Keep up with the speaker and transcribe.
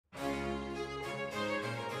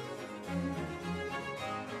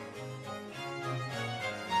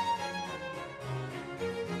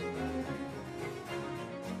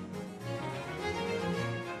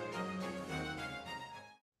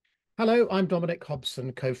Hello, I'm Dominic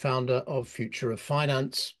Hobson, co-founder of Future of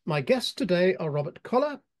Finance. My guests today are Robert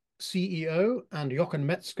Koller, CEO, and Jochen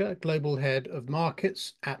Metzger, Global Head of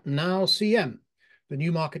Markets at NowCM, the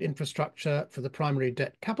new market infrastructure for the primary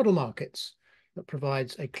debt capital markets that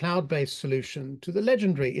provides a cloud-based solution to the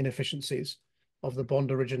legendary inefficiencies of the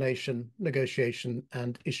bond origination, negotiation,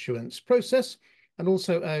 and issuance process, and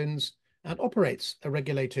also owns and operates a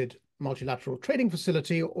regulated multilateral trading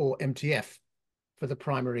facility, or MTF, for the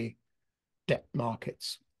primary debt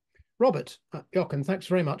markets. Robert, Jochen, thanks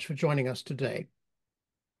very much for joining us today.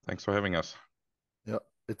 Thanks for having us. Yeah,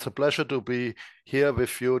 it's a pleasure to be here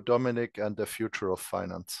with you, Dominic, and the Future of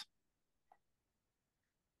Finance.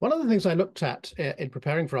 One of the things I looked at in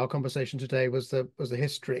preparing for our conversation today was the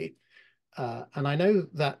history. And I know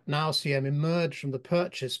that NowCM emerged from the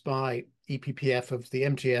purchase by EPPF of the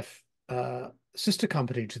MTF sister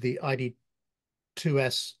company to the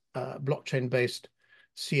ID2S blockchain-based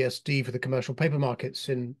CSD for the commercial paper markets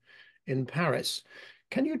in Paris.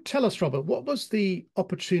 Can you tell us, Robert, what was the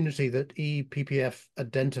opportunity that EPPF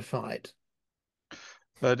identified?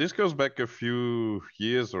 This goes back a few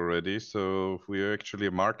years already. So we are actually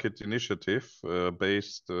a market initiative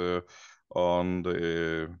based on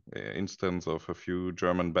the instance of a few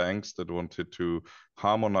German banks that wanted to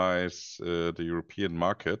harmonize the European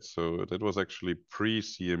market. So that was actually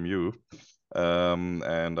pre-CMU.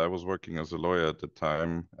 And I was working as a lawyer at the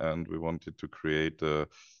time, and we wanted to create a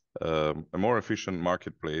more efficient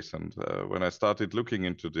marketplace. And when I started looking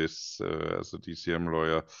into this as a DCM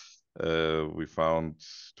lawyer, we found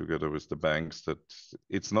together with the banks that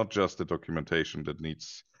it's not just the documentation that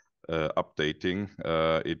needs updating.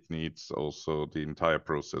 It needs also the entire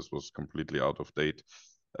process was completely out of date.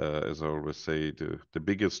 As I always say, the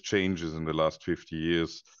biggest changes in the last 50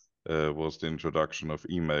 years was the introduction of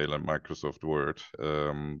email and Microsoft Word.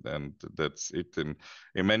 And that's it. In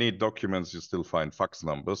many documents, you still find fax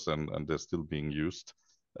numbers and they're still being used.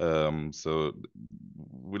 So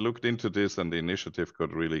we looked into this, and the initiative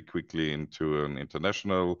got really quickly into an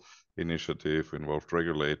international initiative, involved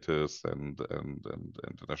regulators and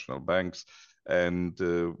international banks, and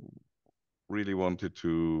really wanted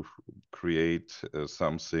to create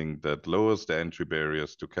something that lowers the entry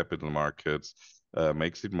barriers to capital markets,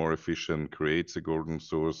 makes it more efficient, creates a golden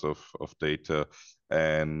source of data,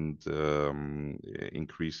 and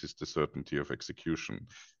increases the certainty of execution,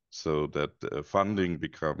 so that funding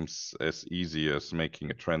becomes as easy as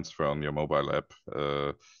making a transfer on your mobile app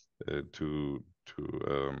to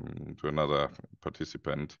another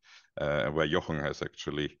participant, where Jochen has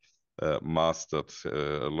actually mastered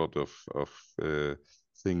a lot of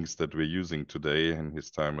things that we're using today in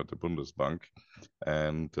his time at the Bundesbank.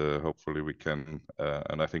 And hopefully we can,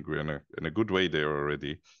 and I think we're in a good way there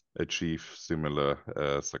already, achieve similar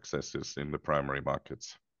successes in the primary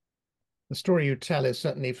markets. The story you tell is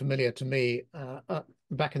certainly familiar to me.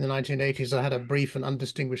 Back in the 1980s, I had a brief and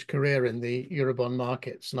undistinguished career in the Eurobond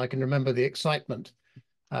markets, and I can remember the excitement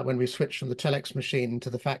when we switched from the telex machine to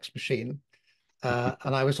the fax machine.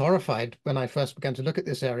 And I was horrified when I first began to look at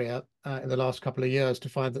this area in the last couple of years to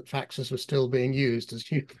find that faxes were still being used,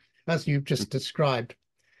 as you've just described.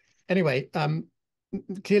 Anyway,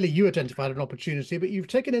 clearly you identified an opportunity, but you've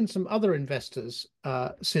taken in some other investors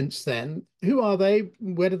since then. Who are they?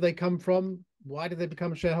 Where did they come from? Why did they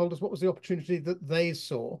become shareholders? What was the opportunity that they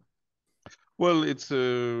saw? Well, it's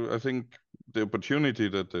I think the opportunity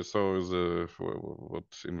that they saw is what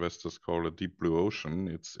investors call a deep blue ocean.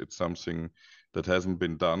 It's something that hasn't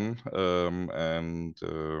been done, and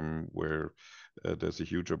where there's a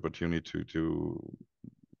huge opportunity to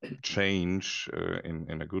change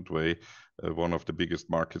in a good way one of the biggest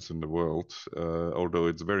markets in the world, although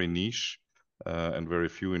it's very niche and very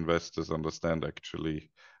few investors understand actually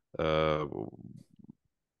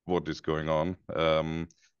what is going on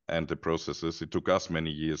and the processes. It took us many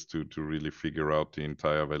years to really figure out the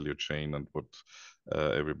entire value chain and what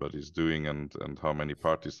everybody's doing and how many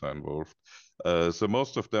parties are involved. So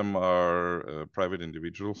most of them are private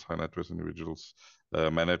individuals, high net worth individuals,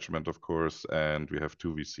 management, of course, and we have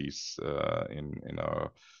two VCs in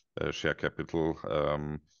our share capital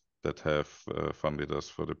that have funded us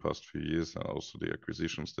for the past few years, and also the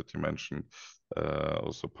acquisitions that you mentioned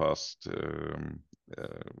also passed.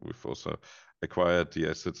 We've also acquired the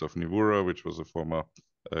assets of Nivura, which was a former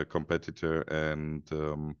competitor,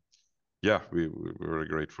 and yeah, we're very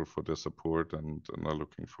grateful for their support and are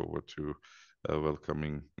looking forward to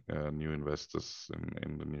welcoming new investors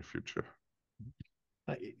in the near future.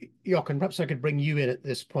 Jochen, perhaps I could bring you in at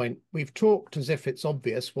this point. We've talked as if it's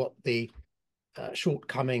obvious what the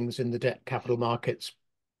shortcomings in the debt capital markets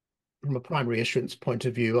from a primary issuance point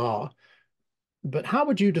of view are. But how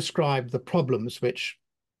would you describe the problems which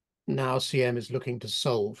NowCM is looking to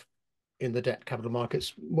solve in the debt capital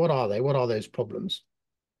markets? What are they? What are those problems?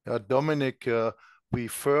 Dominic, we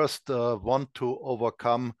first want to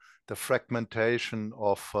overcome the fragmentation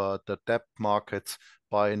of the debt markets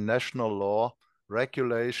by national law,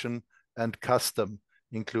 regulation, and custom,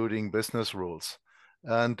 including business rules.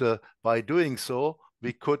 And by doing so,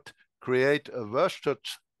 we could create a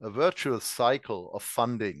virtuous cycle of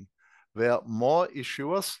funding where more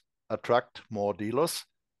issuers attract more dealers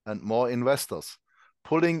and more investors,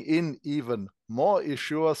 pulling in even more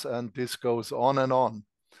issuers, and this goes on and on.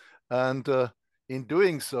 And in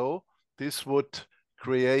doing so, this would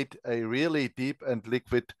create a really deep and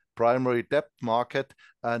liquid primary debt market.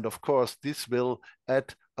 And of course, this will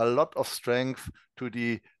add a lot of strength to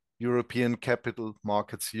the European Capital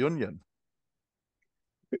Markets Union.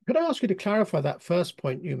 Could I ask you to clarify that first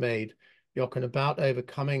point you made, Jochen, about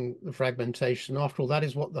overcoming the fragmentation? After all, that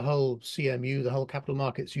is what the whole CMU, the whole Capital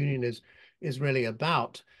Markets Union is really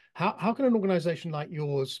about. How can an organization like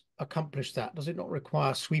yours accomplish that? Does it not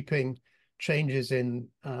require sweeping changes in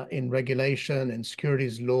regulation, in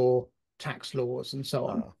securities law, tax laws, and so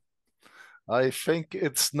on? I think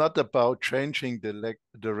it's not about changing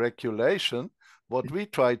the regulation. What we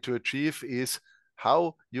try to achieve is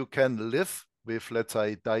how you can live with, let's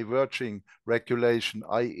say, diverging regulation,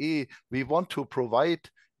 i.e., we want to provide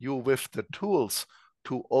you with the tools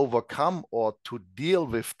to overcome or to deal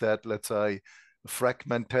with that, let's say,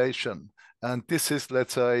 fragmentation. And this is,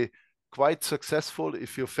 let's say, quite successful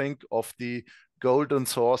if you think of the golden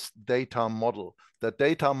source data model. The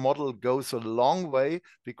data model goes a long way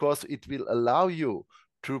because it will allow you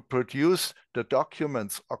to produce the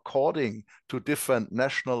documents according to different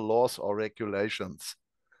national laws or regulations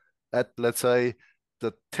at, let's say,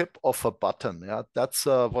 the tip of a button. Yeah, that's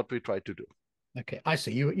what we try to do. Okay, I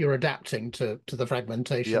see. You're adapting to the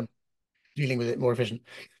fragmentation, yep. Dealing with it more efficient.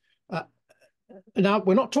 Now,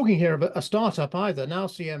 we're not talking here about a startup either.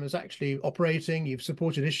 NowCM is actually operating. You've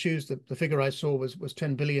supported issues. The figure I saw was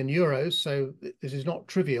 10 billion euros. So this is not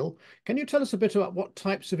trivial. Can you tell us a bit about what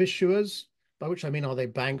types of issuers, by which I mean, are they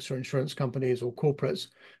banks or insurance companies or corporates,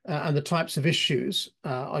 and the types of issues?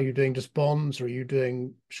 Are you doing just bonds, or are you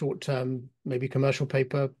doing short-term, maybe commercial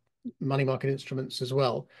paper, money market instruments as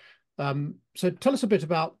well? So tell us a bit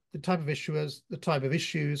about the type of issuers, the type of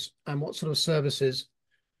issues, and what sort of services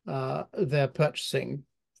they're purchasing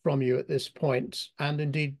from you at this point, and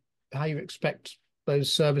indeed how you expect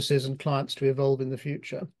those services and clients to evolve in the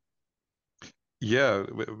future. Yeah,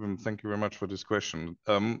 thank you very much for this question.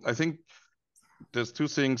 I think there's two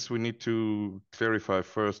things we need to clarify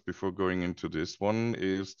first before going into this. One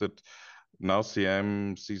is that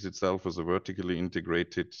NowCM sees itself as a vertically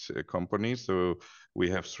integrated company. So we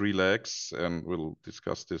have three legs, and we'll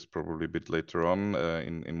discuss this probably a bit later on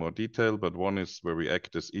in more detail. But one is where we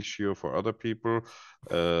act as issuer for other people.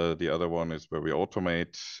 The other one is where we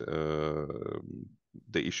automate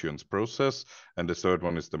the issuance process, and the third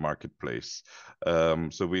one is the marketplace.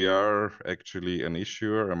 So we are actually an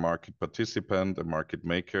issuer, a market participant, a market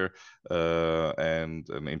maker, and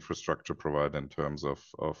an infrastructure provider in terms of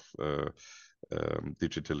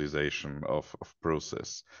digitalization of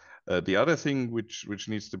process. The other thing which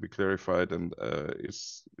needs to be clarified and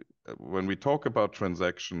is when we talk about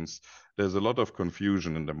transactions, there's a lot of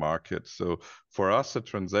confusion in the market. So for us, a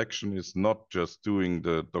transaction is not just doing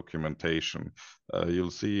the documentation.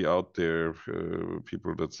 You'll see out there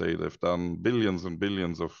people that say they've done billions and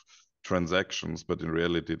billions of transactions, but in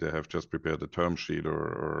reality they have just prepared a term sheet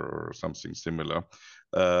or something similar.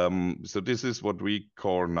 So this is what we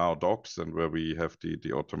call now docs, and where we have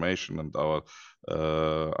the automation and our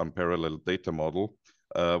unparalleled data model.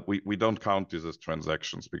 We don't count this as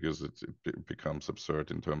transactions because it becomes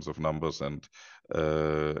absurd in terms of numbers, and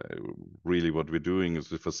really what we're doing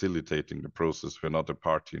is we're facilitating the process. We're not a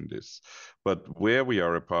party in this. But where we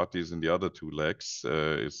are a party is in the other two legs,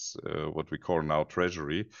 is what we call now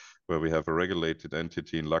treasury, where we have a regulated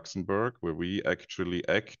entity in Luxembourg, where we actually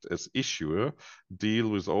act as issuer, deal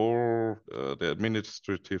with all the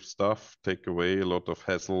administrative stuff, take away a lot of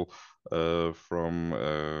hassle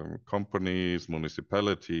from companies,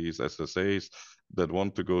 municipalities, SSAs that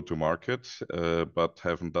want to go to market, but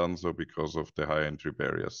haven't done so because of the high entry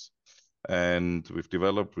barriers. And we've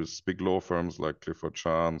developed with big law firms like Clifford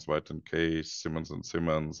Chance, White & Case, Simmons &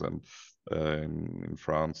 Simmons, and in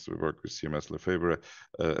France, we work with CMS Lefebvre,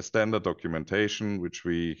 a standard documentation which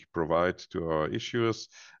we provide to our issuers,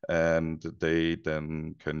 and they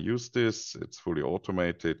then can use this. It's fully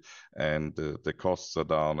automated, and the costs are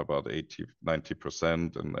down about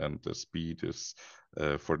 80–90%, and the speed is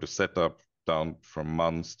for the setup down from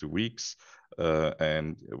months to weeks.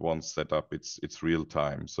 and once set up, it's real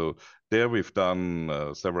time. So there we've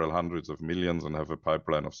done several hundreds of millions and have a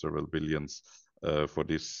pipeline of several billions for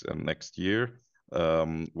this next year.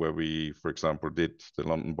 Where we, for example, did the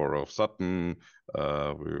London Borough of Sutton.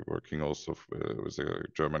 We're working also with a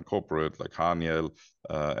German corporate like Haniel,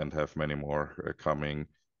 and have many more coming.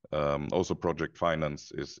 Also, project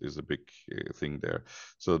finance is a big thing there.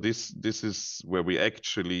 So this is where we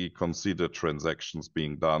actually consider transactions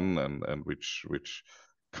being done and which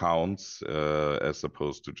counts as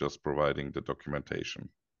opposed to just providing the documentation.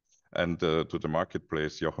 And to the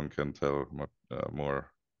marketplace, Jochen can tell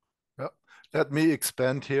more. Yeah. Let me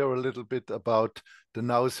expand here a little bit about the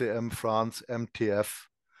NowCM France MTF.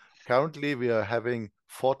 Currently, we are having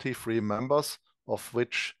 43 members, of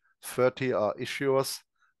which 30 are issuers.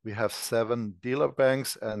 We have 7 dealer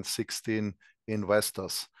banks and 16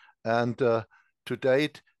 investors. And to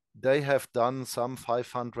date, they have done some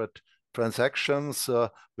 500 transactions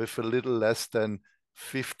with a little less than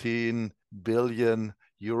 15 billion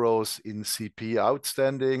euros in CP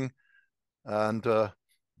outstanding. And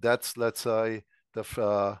that's, let's say, the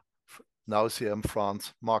NowCM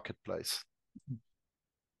France marketplace.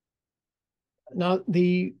 Now,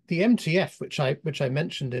 the MTF, which I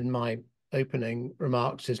mentioned in my opening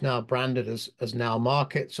remarks, is now branded as Now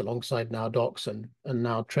Markets alongside Now Docs and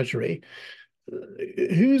Now Treasury.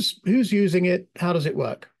 Who's using it? How does it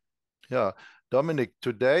work? Yeah, Dominic,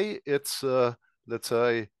 today it's let's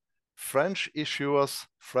say French issuers,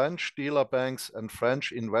 French dealer banks, and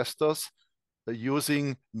French investors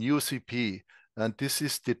using NewCP. And this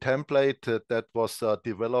is the template that was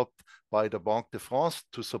developed by the Banque de France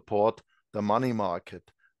to support the money market.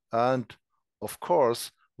 And of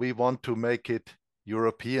course, we want to make it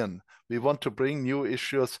European. We want to bring new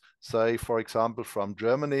issues, say, for example, from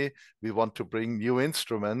Germany. We want to bring new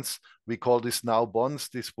instruments. We call this now bonds.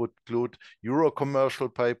 This would include Euro commercial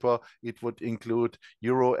paper. It would include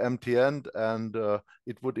Euro MTN, and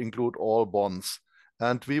it would include all bonds.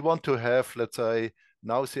 And we want to have, let's say,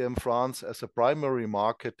 NowCM France as a primary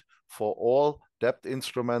market for all debt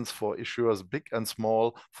instruments for issuers big and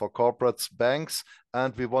small, for corporates, banks,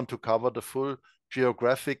 and we want to cover the full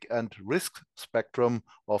geographic and risk spectrum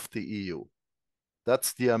of the EU.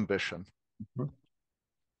 That's the ambition. Mm-hmm.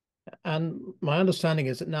 And my understanding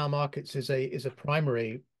is that Now Markets is a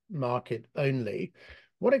primary market only.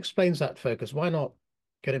 What explains that focus? Why not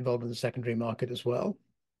get involved in the secondary market as well?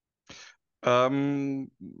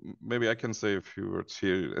 Maybe I can say a few words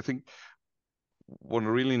here. I think one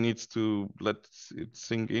really needs to let it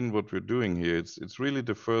sink in what we're doing here. It's really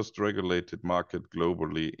the first regulated market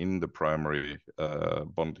globally in the primary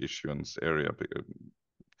bond issuance area.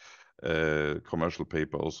 Commercial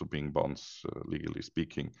paper also being bonds, legally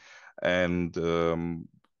speaking. And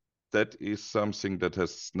that is something that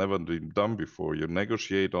has never been done before. You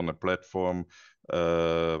negotiate on a platform,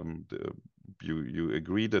 you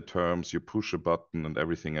agree the terms, you push a button, and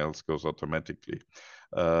everything else goes automatically.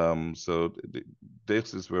 So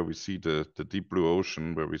this is where we see the deep blue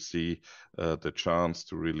ocean, where we see the chance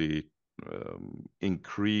to really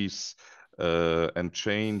increase and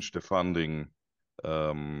change the funding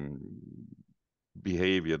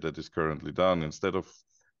behavior that is currently done. Instead of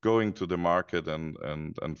going to the market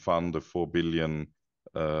and fund the 4 billion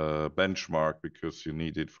benchmark because you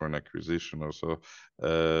need it for an acquisition or so,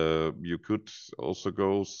 you could also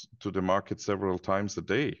go to the market several times a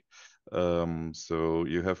day. So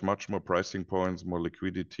you have much more pricing points, more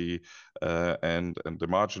liquidity, and the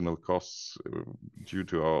marginal costs due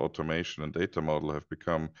to our automation and data model have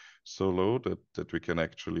become so low that we can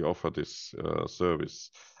actually offer this service.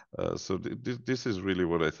 So this is really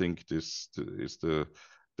what I think this is the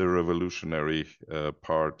revolutionary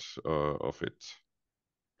part of it.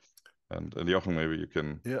 And Jochen, maybe you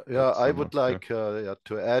can. Yeah, I would like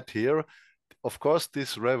to add here. Of course,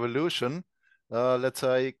 this revolution, let's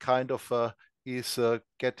say, kind of is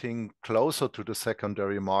getting closer to the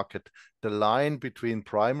secondary market. The line between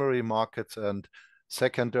primary markets and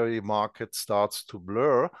secondary markets starts to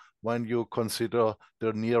blur when you consider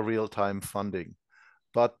the near real-time funding.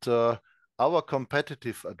 But our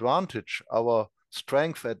competitive advantage, our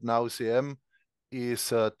strength at NowCM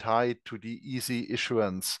is tied to the easy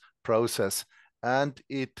issuance process, and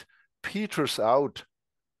it peters out,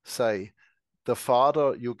 say, the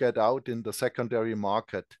farther you get out in the secondary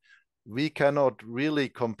market. We cannot really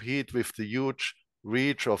compete with the huge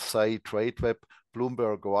reach of, say, Tradeweb,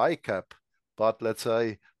 Bloomberg, or ICAP, but let's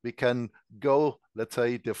say we can go, let's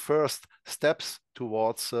say, the first steps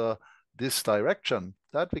towards this direction.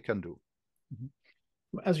 That we can do.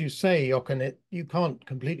 As you say, Jochen, you can't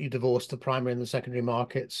completely divorce the primary and the secondary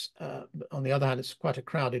markets. On the other hand, it's quite a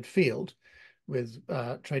crowded field.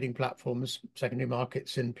 trading platforms, secondary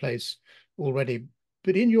markets in place already.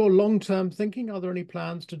 But in your long-term thinking, are there any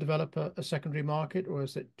plans to develop a secondary market, or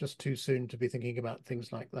is it just too soon to be thinking about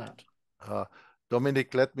things like that?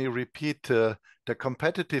 Dominic, let me repeat, the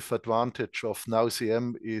competitive advantage of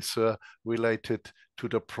NowCM is related to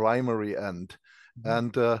the primary end.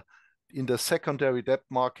 And in the secondary debt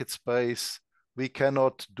market space, we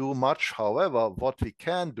cannot do much. However, what we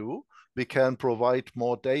can do, we can provide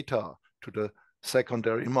more data to the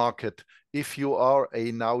secondary market. If you are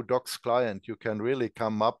a NowDocs client, you can really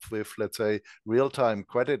come up with, let's say, real-time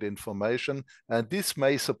credit information. And this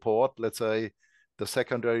may support, let's say, the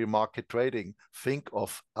secondary market trading. Think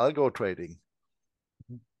of algo trading.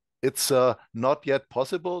 It's not yet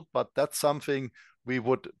possible, but that's something we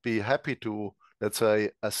would be happy to, let's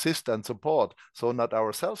say, assist and support. So not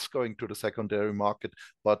ourselves going to the secondary market,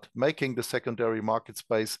 but making the secondary market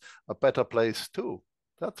space a better place too.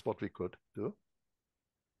 That's what we could do.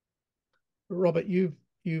 Robert,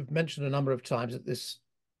 you've mentioned a number of times that this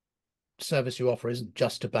service you offer isn't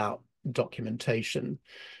just about documentation,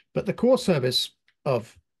 but the core service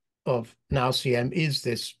of NowCM is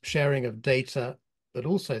this sharing of data, but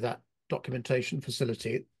also that documentation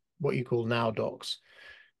facility, what you call NowDocs.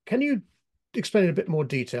 Can you explain in a bit more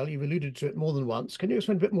detail? You've alluded to it more than once. Can you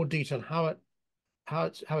explain a bit more detail how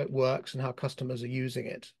it works and how customers are using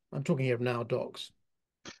it? I'm talking here of NowDocs.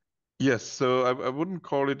 Yes, so I wouldn't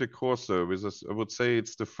call it a core service. I would say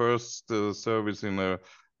it's the first service in a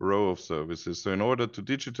row of services. So in order to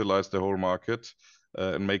digitalize the whole market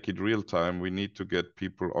and make it real time, we need to get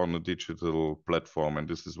people on a digital platform, and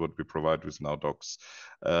this is what we provide with NowDocs.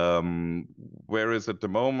 Whereas at the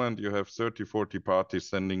moment you have 30, 40 parties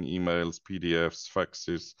sending emails, PDFs,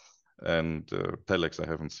 faxes, and telex I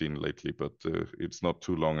haven't seen lately, but it's not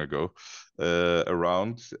too long ago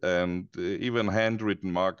around, and even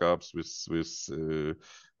handwritten markups with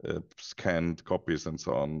scanned copies and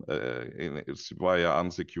so on. It's via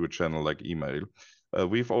unsecured channel like email.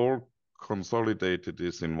 We've all consolidated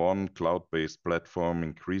this in one cloud-based platform,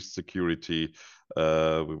 increased security.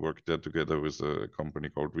 We worked there together with a company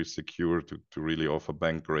called WeSecure to really offer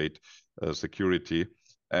bank-grade security,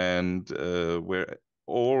 and where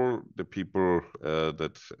all the people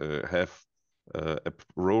that have a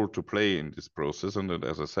role to play in this process, and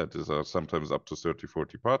as I said, these are sometimes up to 30,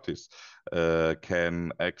 40 parties,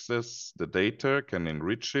 can access the data, can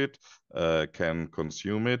enrich it, can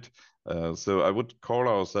consume it. So I would call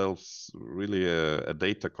ourselves really a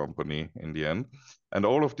data company in the end. And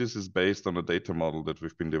all of this is based on a data model that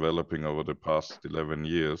we've been developing over the past 11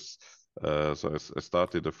 years. So I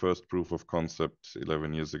started the first proof of concept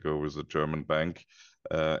 11 years ago with a German bank.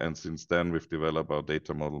 And since then, we've developed our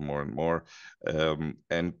data model more and more.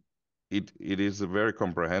 And it is a very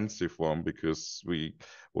comprehensive one, because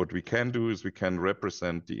what we can do is we can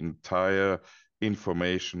represent the entire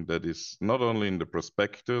information that is not only in the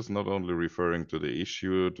prospectus, not only referring to the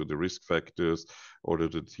issue, to the risk factors, or to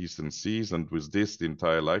the T's and C's, and with this, the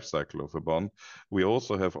entire life cycle of a bond. We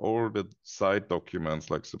also have all the side documents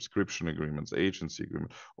like subscription agreements, agency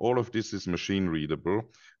agreement. All of this is machine readable,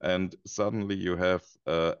 and suddenly you have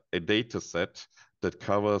a data set that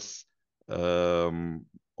covers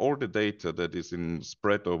all the data that is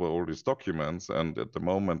spread over all these documents, and at the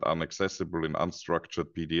moment inaccessible in unstructured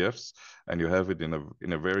PDFs, and you have it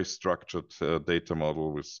in a very structured data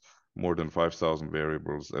model with more than 5,000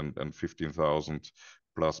 variables and 15,000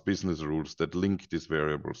 plus business rules that link these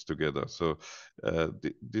variables together. So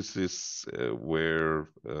this is where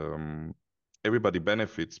everybody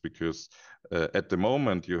benefits, because at the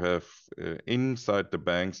moment you have inside the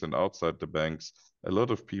banks and outside the banks a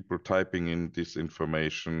lot of people typing in this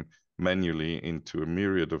information manually into a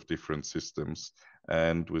myriad of different systems.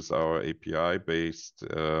 And with our API-based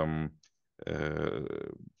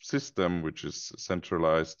system, which is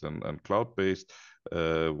centralized and cloud-based,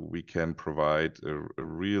 we can provide a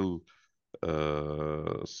real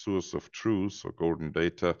source of truth or golden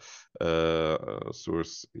data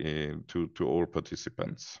source to all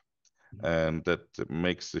participants. And that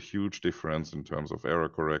makes a huge difference in terms of error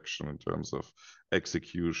correction, in terms of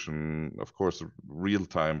execution. Of course, real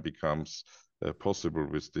time becomes possible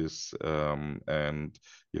with this, and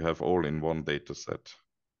you have all in one data set.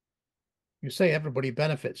 You say everybody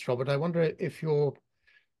benefits, Robert. I wonder if you're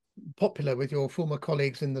popular with your former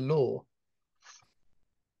colleagues in the law.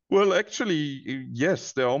 Well, actually,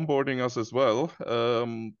 yes, they're onboarding us as well.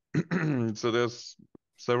 So there's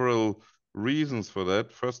several reasons for that.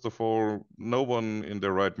 First of all, no one in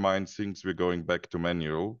their right mind thinks we're going back to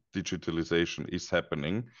manual. Digitalization is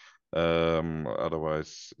happening.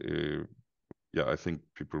 Otherwise, yeah, I think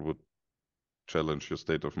people would challenge your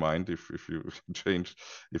state of mind if you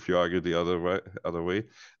if you argue the other way.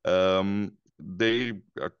 They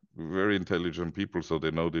are very intelligent people, so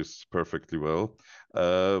they know this perfectly well.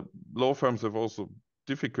 Law firms have also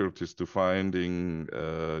difficulties to finding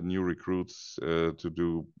new recruits to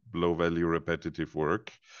do low-value repetitive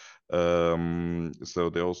work. So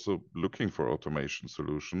they're also looking for automation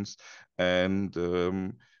solutions, and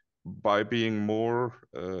by being more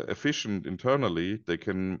efficient internally, they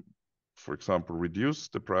can, for example, reduce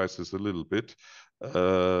the prices a little bit,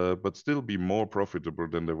 but still be more profitable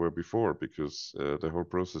than they were before, because the whole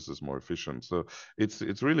process is more efficient. So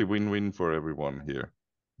it's really win-win for everyone here.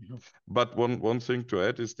 Mm-hmm. But one thing to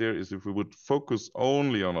add is if we would focus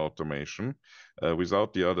only on automation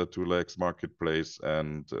without the other two legs, marketplace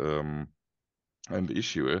and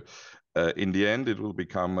issuer, in the end it will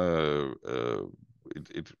become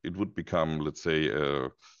it would become, let's say,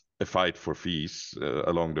 a fight for fees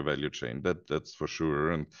along the value chain. That's for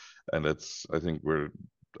sure, and that's, I think, where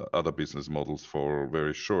other business models fall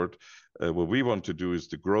very short. What we want to do is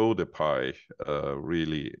to grow the pie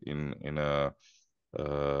really in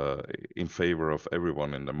favor of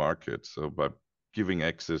everyone in the market. So by giving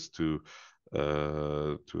access to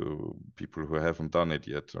people who haven't done it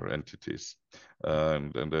yet, or entities.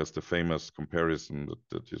 And there's the famous comparison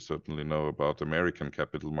that you certainly know about American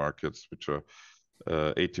capital markets, which are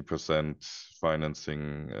 80%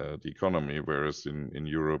 financing the economy, whereas in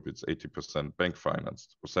Europe it's 80% bank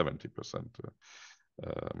financed, or 70%.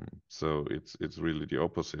 So it's really the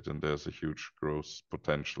opposite, and there's a huge growth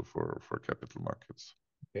potential for capital markets.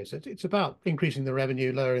 Okay, so it's about increasing the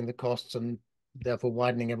revenue, lowering the costs, and therefore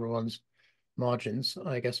widening everyone's margins,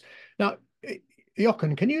 I guess. Now,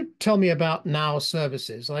 Jochen, can you tell me about Now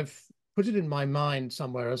Services? I've put it in my mind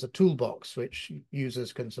somewhere as a toolbox, which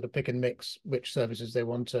users can sort of pick and mix which services they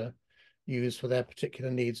want to use for their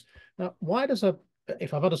particular needs. Now, why does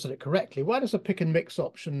if I've understood it correctly, why does a pick and mix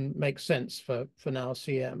option make sense for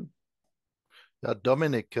NowCM? Yeah,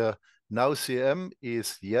 Dominic, NowCM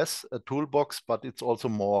is, yes, a toolbox, but it's also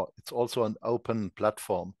more. It's also an open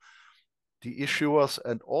platform. The issuers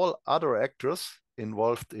and all other actors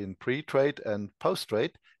involved in pre-trade and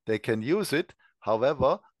post-trade, they can use it,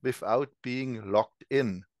 however, without being locked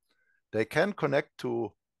in. They can connect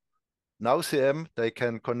to NowCM, they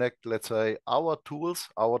can connect, let's say, our tools,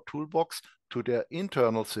 our toolbox to their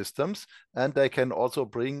internal systems, and they can also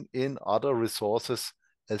bring in other resources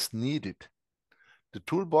as needed. The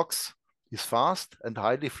toolbox is fast and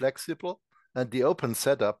highly flexible, and the open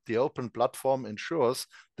setup, the open platform ensures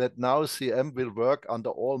that NowCM will work under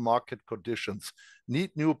all market conditions.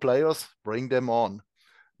 Need new players, bring them on.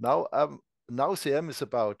 Now, NowCM is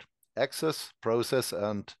about access, process,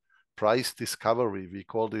 and price discovery. We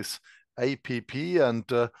call this APP, and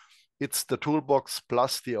it's the toolbox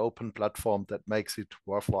plus the open platform that makes it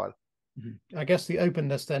worthwhile. Mm-hmm. I guess the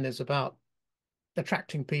openness then is about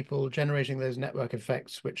attracting people, generating those network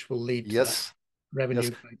effects, which will lead to that revenue,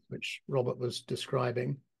 yes, which Robert was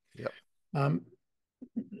describing. Yep.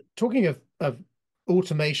 Talking of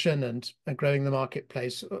automation and growing the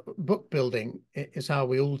marketplace, book building is how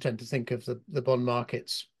we all tend to think of the bond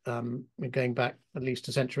markets, going back at least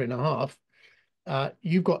a century and a half.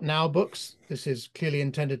 You've got Now Books. This is clearly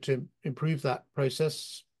intended to improve that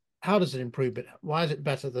process. How does it improve it? Why is it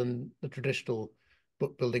better than the traditional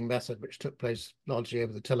book building method, which took place largely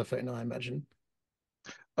over the telephone, I imagine?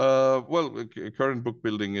 Well, current book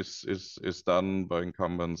building is done by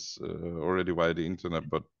incumbents already via the internet,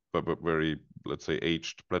 but very, let's say,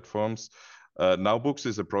 aged platforms. Now Books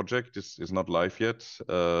is a project, is not live yet.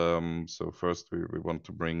 So first we want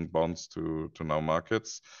to bring bonds to Now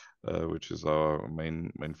Markets, which is our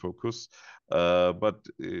main focus. But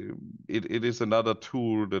it is another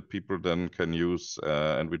tool that people then can use,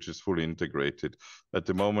 and which is fully integrated. At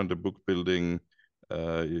the moment, the book building,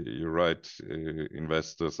 you're right,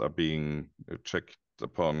 investors are being checked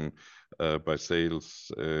upon by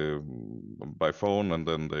sales by phone, and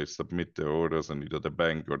then they submit their orders, and either the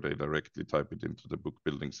bank or they directly type it into the book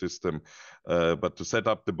building system. But to set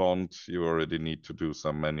up the bond, you already need to do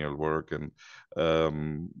some manual work, and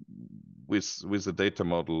with a data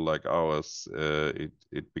model like ours,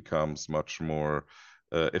 it becomes much more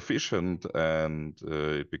efficient, and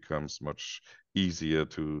it becomes much easier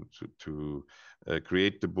to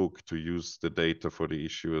create the book, to use the data for the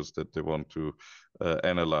issuers that they want to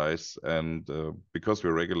analyze. And because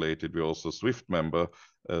we're regulated, we're also SWIFT member,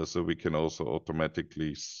 so we can also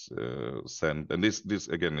automatically send, and this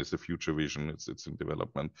again is a future vision, it's in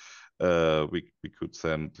development. We could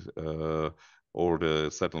send all the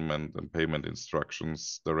settlement and payment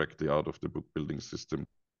instructions directly out of the book building system.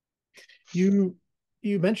 You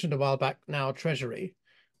you mentioned a while back Now Treasury,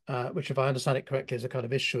 which, if I understand it correctly, is a kind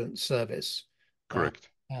of issuance service. Correct.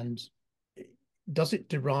 And does it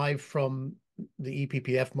derive from the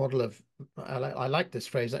EPPF model of, I like this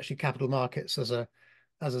phrase, actually, capital markets as a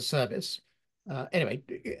service? Anyway,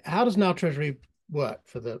 how does Now Treasury work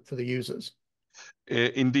for the users?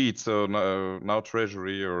 Indeed. So now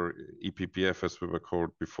Treasury, or EPPF as we were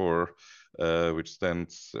called before, which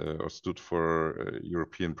stands or stood for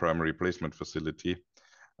European Primary Placement Facility.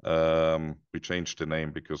 We changed the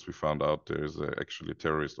name because we found out there is actually a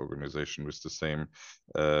terrorist organization with the same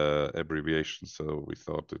abbreviation. So we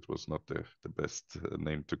thought it was not the best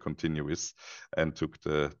name to continue with, and took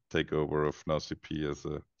the takeover of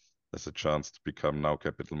NowCP as a chance to become Now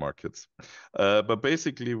Capital Markets. But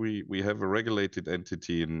basically, we have a regulated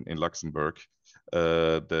entity in Luxembourg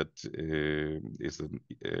that is an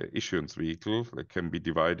issuance vehicle that can be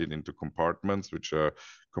divided into compartments, which are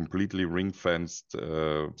completely ring-fenced,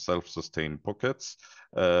 self-sustained pockets,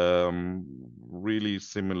 really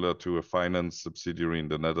similar to a finance subsidiary in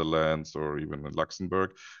the Netherlands or even in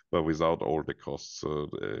Luxembourg, but without all the costs. So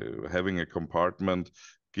having a compartment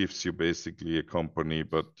gives you basically a company,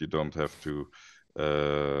 but you don't have to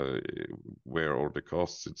wear all the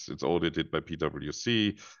costs. It's audited by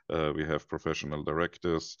PwC. We have professional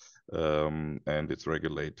directors, and it's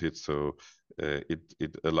regulated. So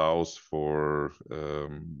it allows for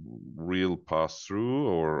real pass-through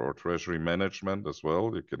or treasury management as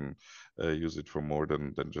well. You can use it for more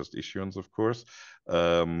than just issuance, of course.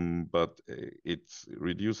 But it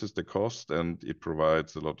reduces the cost, and it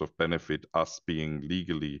provides a lot of benefit, us being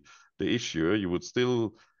legally the issuer. You would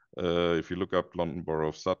still, if you look up London Borough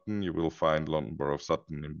of Sutton, you will find London Borough of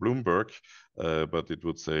Sutton in Bloomberg, but it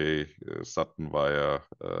would say Sutton via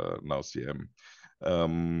NowCM.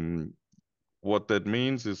 What that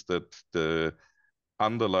means is that the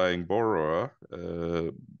underlying borrower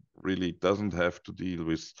really doesn't have to deal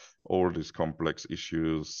with all these complex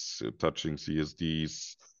issues touching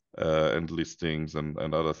CSDs and listings and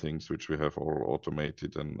other things which we have all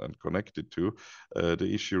automated and connected to.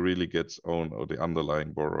 The issue really gets owned, or the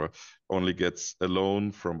underlying borrower only gets a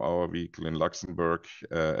loan from our vehicle in Luxembourg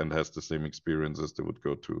and has the same experience as they would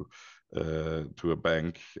go to a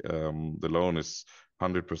bank. The loan is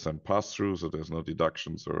 100% pass-through, so there's no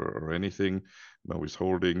deductions or anything, no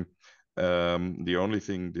withholding. The only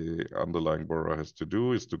thing the underlying borrower has to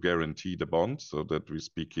do is to guarantee the bond, so that we're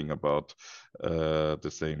speaking about the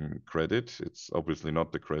same credit. It's obviously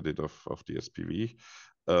not the credit of the SPV.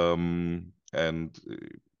 And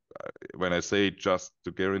when I say just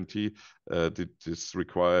to guarantee, this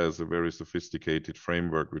requires a very sophisticated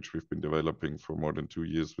framework, which we've been developing for more than 2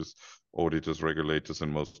 years with auditors, regulators,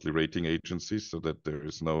 and mostly rating agencies, so that there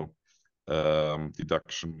is no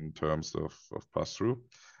deduction in terms of pass-through.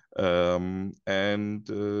 Then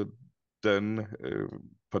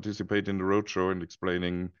participate in the roadshow and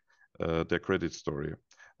explaining their credit story.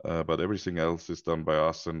 But everything else is done by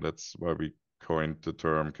us, and that's why we coined the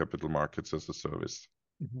term capital markets as a service.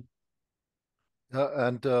 Mm-hmm.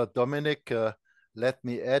 Dominic, let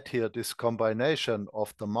me add here this combination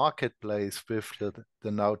of the marketplace with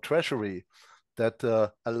the Now Treasury that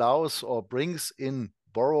allows or brings in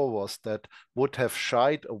borrowers that would have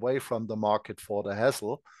shied away from the market for the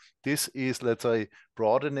hassle. This is, let's say,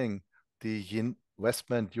 broadening the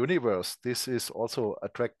investment universe. This is also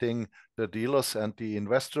attracting the dealers and the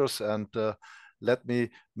investors. And let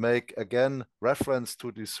me make again reference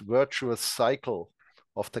to this virtuous cycle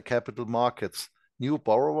of the capital markets. New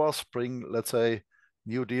borrowers bring, let's say,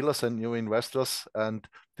 new dealers and new investors, and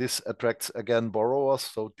this attracts again borrowers.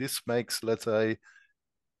 So this makes, let's say,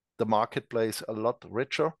 the marketplace a lot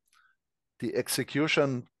richer. The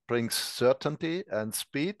execution brings certainty and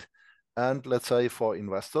speed, and let's say for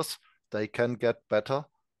investors, they can get better,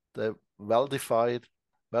 the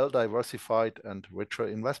well-diversified and richer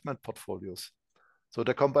investment portfolios. So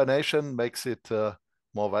the combination makes it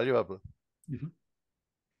more valuable. Mm-hmm.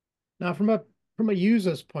 Now, from a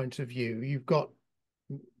user's point of view,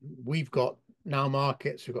 we've got Now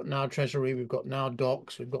Markets, we've got Now Treasury, we've got Now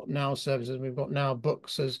Docs, we've got Now Services, we've got Now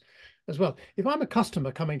Books as well. If I'm a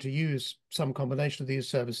customer coming to use some combination of these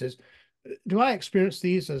services, do I experience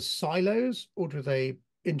these as silos, or do they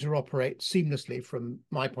interoperate seamlessly from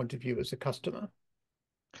my point of view as a customer?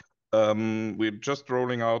 We're just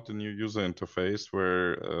rolling out a new user interface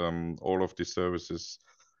where all of these services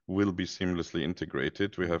will be seamlessly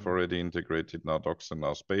integrated. We have already integrated Now Docs and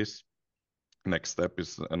Now Space. Next step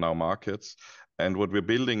is Now Markets. And what we're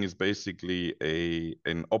building is basically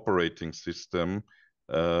an operating system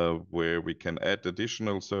where we can add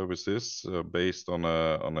additional services based on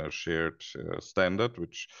a shared standard,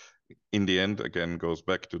 which in the end, again, goes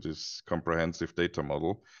back to this comprehensive data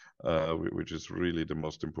model, which is really the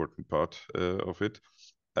most important part of it.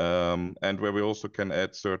 And where we also can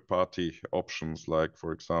add third-party options, like,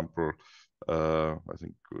 for example, I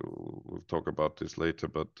think we'll talk about this later,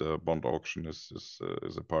 but bond auction is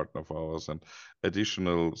a partner of ours, and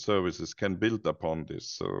additional services can build upon this.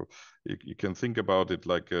 So you can think about it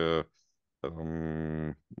like in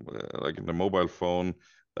the mobile phone,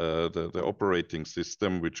 the operating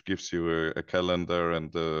system, which gives you a calendar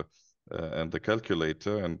and the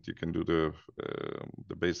calculator, and you can do the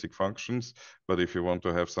basic functions. But if you want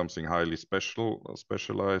to have something highly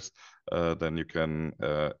specialized, then you can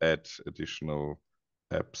add additional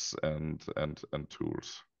apps and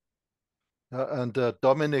tools.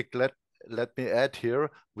 Dominic, let me add here,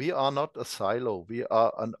 we are not a silo, we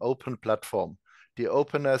are an open platform. The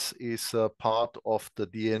openness is part of the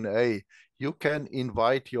DNA. You can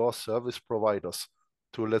invite your service providers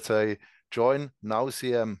to, let's say, join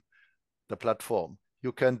NowCM, the platform.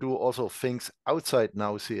 You can do also things outside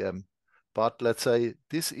NowCM. But let's say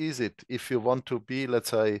this is it. If you want to be, let's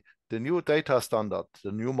say, the new data standard,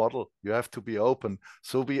 the new model, you have to be open.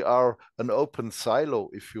 So we are an open silo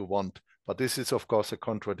if you want. But this is, of course, a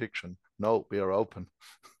contradiction. No, we are open.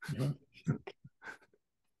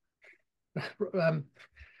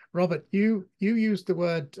 Robert, you used the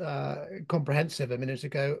word comprehensive a minute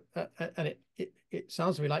ago, and it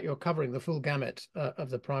sounds to me like you're covering the full gamut of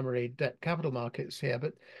the primary debt capital markets here.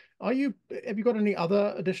 But have you got any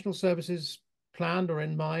other additional services planned or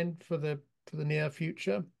in mind for the near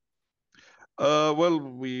future? Well,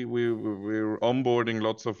 we're onboarding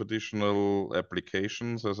lots of additional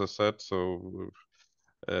applications, as I said. So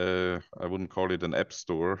I wouldn't call it an app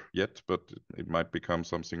store yet, but it might become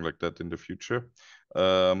something like that in the future.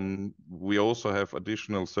 We also have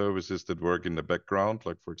additional services that work in the background,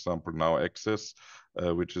 like, for example, Now Access,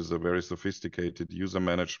 which is a very sophisticated user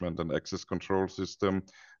management and access control system,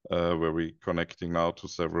 where we're connecting now to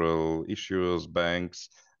several issuers, banks,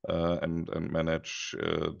 and manage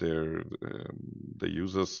their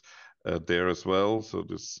users there as well. So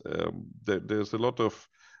there's a lot of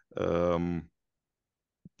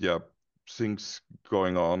things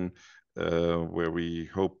going on where we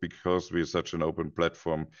hope, because we're such an open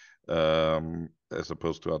platform, as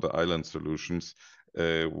opposed to other island solutions,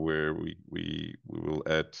 where we will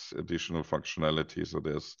add additional functionality. So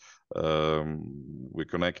we're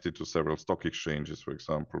connected to several stock exchanges, for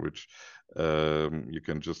example, which you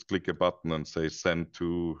can just click a button and say send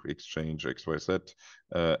to exchange XYZ,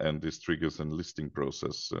 and this triggers a listing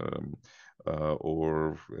process.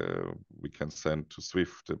 Or we can send to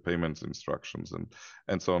SWIFT payments instructions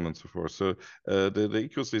and so on and so forth. So the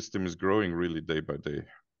ecosystem is growing really day by day.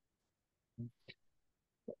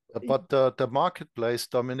 But the marketplace,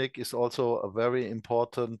 Dominic, is also a very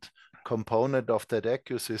important component of that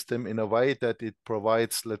ecosystem in a way that it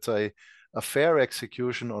provides, let's say, a fair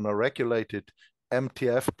execution on a regulated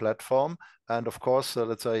MTF platform. And of course,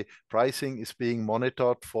 let's say, pricing is being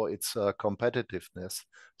monitored for its competitiveness.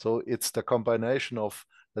 So it's the combination of,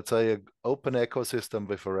 let's say, an open ecosystem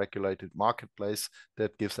with a regulated marketplace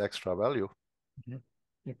that gives extra value.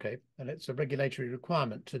 Mm-hmm. Okay, and it's a regulatory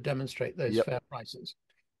requirement to demonstrate those fair prices.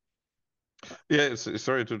 Yeah,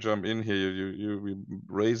 sorry to jump in here. You're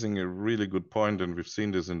raising a really good point, and we've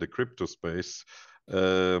seen this in the crypto space.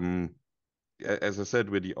 As I said,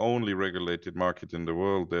 we're the only regulated market in the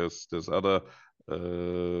world. There's other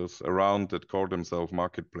around that call themselves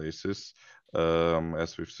marketplaces,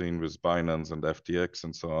 as we've seen with Binance and FTX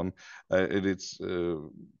and so on. It's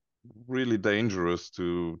really dangerous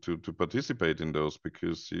to participate in those,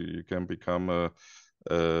 because you can become a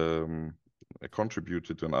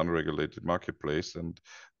contributor to an unregulated marketplace, and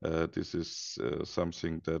this is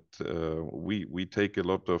something that we take a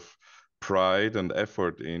lot of pride and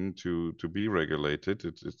effort in to be regulated.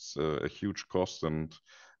 It's a huge cost and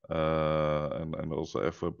also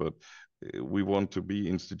effort, but we want to be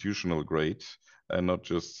institutional grade and not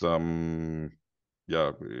just some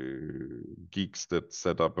geeks that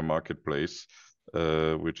set up a marketplace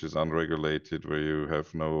which is unregulated, where you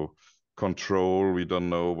have no control. We don't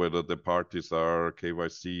know whether the parties are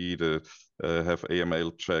KYC, have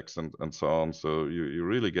AML checks and so on. So you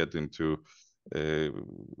really get into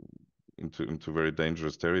very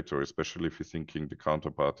dangerous territory, especially if you're thinking the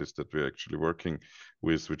counterparties that we're actually working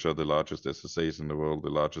with, which are the largest SSAs in the world, the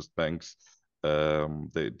largest banks.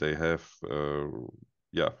 They have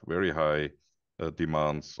very high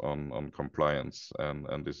demands on compliance,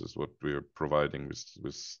 and this is what we're providing with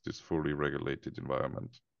this fully regulated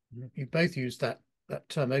environment. You both used that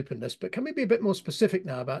term openness, but can we be a bit more specific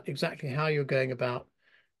now about exactly how you're going about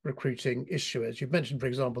recruiting issuers? You've mentioned, for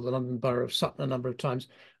example, the London Borough of Sutton a number of times.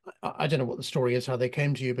 I don't know what the story is, how they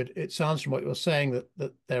came to you, but it sounds from what you're saying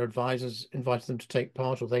that their advisors invited them to take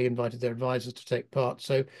part, or they invited their advisors to take part.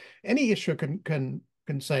 So any issuer can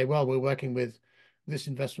say, well, we're working with this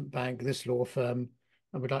investment bank, this law firm,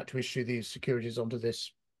 and we'd like to issue these securities onto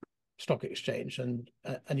this stock exchange, and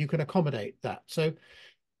you can accommodate that. So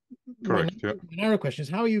Correct. my narrow question is,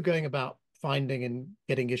 how are you going about finding and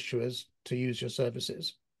getting issuers to use your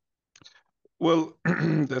services? Well,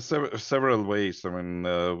 there's several ways. I mean,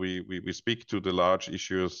 we speak to the large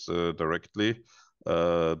issuers directly.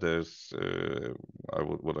 There's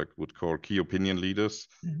what I would call key opinion leaders.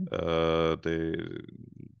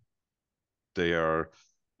 They are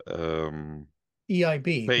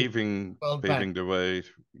EIB, paving the way.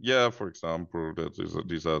 Yeah, for example,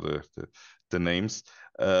 these are the names.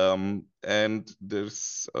 And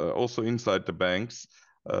there's also inside the banks.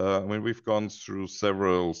 I mean, we've gone through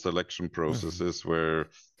several selection processes where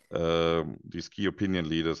these key opinion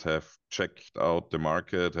leaders have checked out the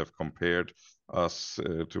market, have compared us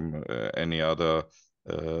to any other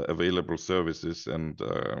available services, and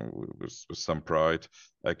with some pride,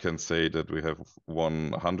 I can say that we have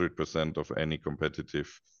won 100% of any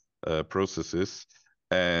competitive processes.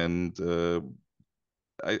 And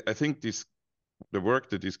I think the work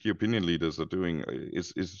that these key opinion leaders are doing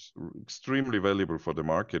is extremely valuable for the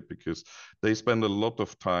market, because they spend a lot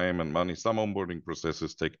of time and money. Some onboarding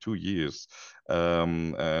processes take 2 years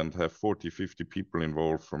and have 40, 50 people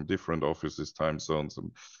involved from different offices, time zones,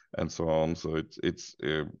 and so on. So it's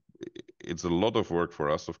a lot of work for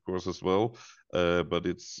us, of course, as well, but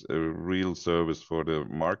it's a real service for the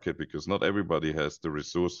market, because not everybody has the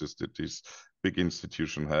resources that these big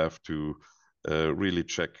institutions have to really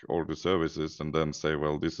check all the services and then say,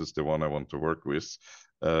 well, this is the one I want to work with,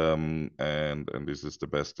 and this is the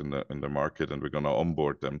best in the market, and we're going to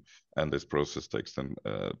onboard them. And this process takes them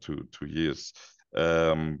 2 years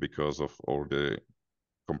because of all the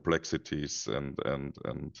complexities and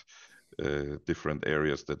different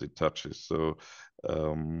areas that it touches. So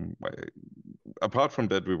apart from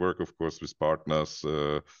that, we work, of course, with partners,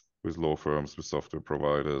 with law firms, with software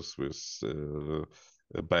providers, with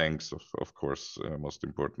banks, of course, most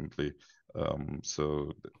importantly.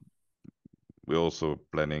 So we're also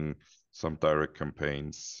planning some direct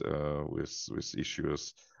campaigns with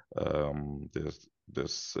issuers.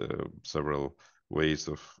 There's several ways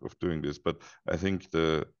of doing this, but I think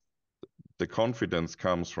the confidence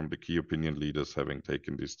comes from the key opinion leaders having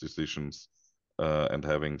taken these decisions and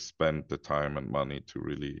having spent the time and money to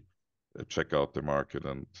really check out the market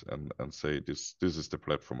and say this is the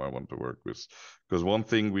platform I want to work with. Because one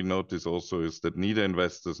thing we notice also is that neither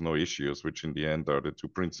investors nor issuers, which in the end are the two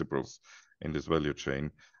principles in this value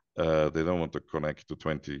chain, they don't want to connect to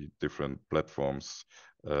 20 different platforms.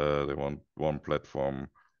 They want one platform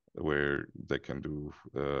where they can do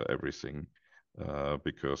everything,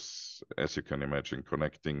 because as you can imagine,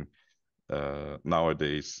 connecting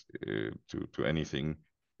nowadays to anything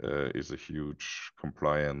is a huge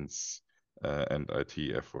compliance and IT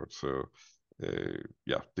effort. So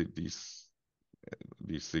yeah, these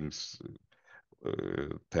things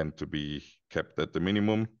tend to be kept at the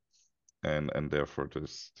minimum, and therefore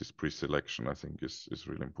this pre-selection, I think, is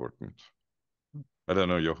really important. I don't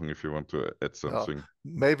know, Jochen, if you want to add something.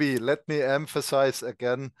 Maybe let me emphasize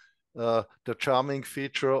again the charming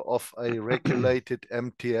feature of a regulated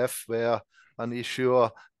MTF, where an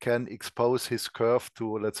issuer can expose his curve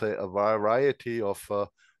to, let's say, a variety of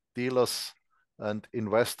dealers and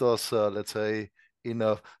investors, let's say, in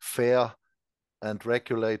a fair and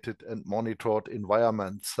regulated and monitored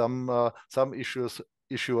environment. Some issuers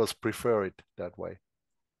prefer it that way.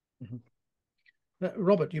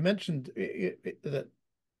 Robert, you mentioned that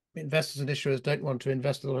investors and issuers don't want to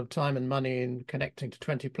invest a lot of time and money in connecting to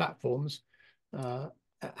 20 platforms.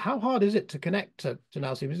 How hard is it to connect to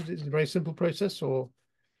NowCM? Is it a very simple process, or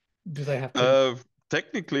do they have to?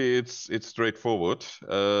 Technically, it's straightforward.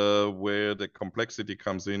 Where the complexity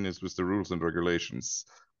comes in is with the rules and regulations.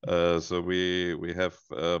 So we have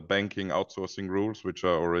banking outsourcing rules, which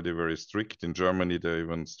are already very strict. In Germany, they're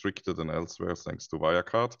even stricter than elsewhere, thanks to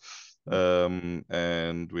Wirecard.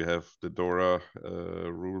 And we have the DORA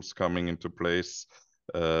rules coming into place.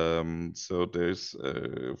 So there's,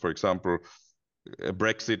 for example,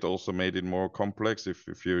 Brexit also made it more complex.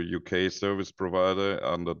 If you're a UK service provider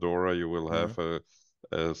under DORA, you will have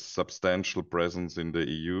a substantial presence in the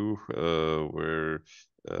EU, where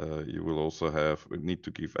you will also need to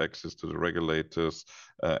give access to the regulators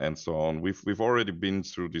and so on. We've already been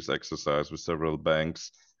through this exercise with several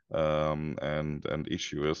banks, and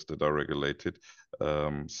issuers that are regulated.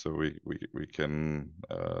 So we can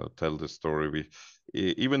tell the story.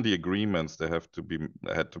 Even the agreements, they had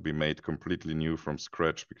to be made completely new from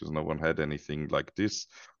scratch because no one had anything like this,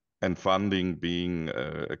 and funding being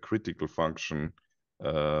a critical function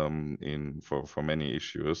for many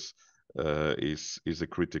issuers is a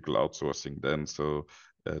critical outsourcing then. So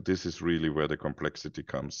this is really where the complexity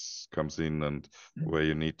comes in, and where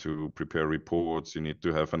you need to prepare reports, you need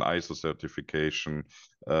to have an ISO certification,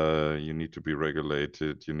 you need to be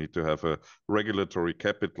regulated, you need to have a regulatory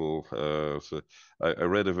capital. So I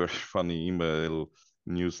read a very funny email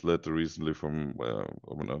newsletter recently from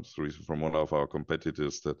one of our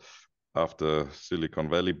competitors, that after Silicon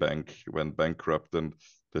Valley Bank went bankrupt, and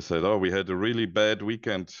they said, oh, we had a really bad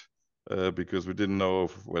weekend because we didn't know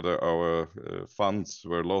whether our funds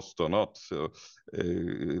were lost or not. So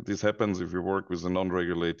this happens if you work with a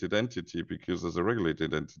non-regulated entity, because as a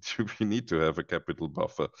regulated entity, we need to have a capital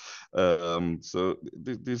buffer. So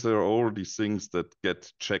these are all these things that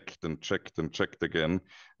get checked and checked and checked again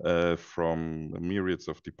from myriads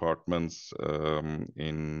of departments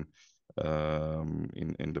in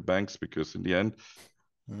the banks, because in the end,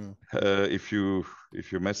 if you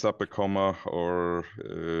mess up a comma, or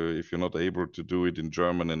if you're not able to do it in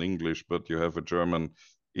German and English, but you have a German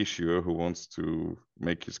issuer who wants to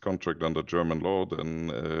make his contract under German law,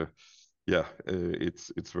 then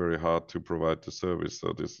it's very hard to provide the service.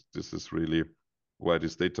 So this is really why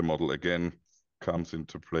this data model again comes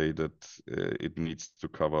into play, that it needs to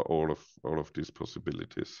cover all of these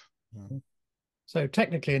possibilities. So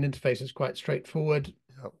technically, an interface is quite straightforward.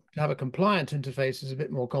 Yep. To have a compliant interface is a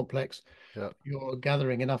bit more complex. Yep. You're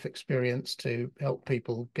gathering enough experience to help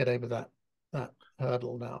people get over that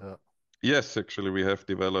hurdle now. Yep. Yes, actually, we have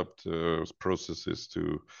developed processes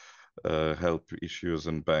to help issuers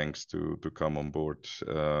and banks to come on board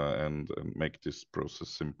and make this process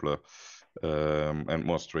simpler and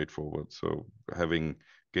more straightforward. So having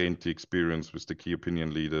gained the experience with the key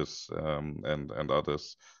opinion leaders and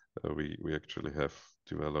others, we actually have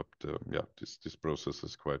developed this process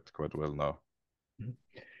is quite well now.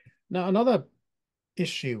 Now, another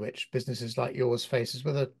issue which businesses like yours face is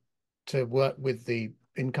whether to work with the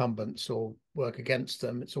incumbents or work against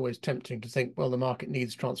them. It's always tempting to think, well, the market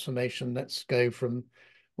needs transformation. Let's go from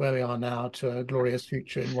where we are now to a glorious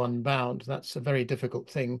future in one bound. That's a very difficult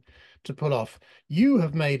thing to pull off. You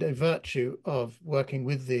have made a virtue of working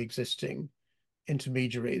with the existing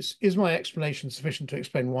intermediaries. Is my explanation sufficient to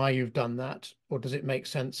explain why you've done that, or does it make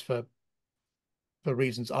sense for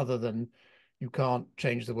reasons other than you can't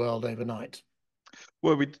change the world overnight?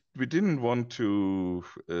 Well, we didn't want to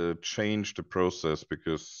change the process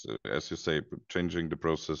because, as you say, changing the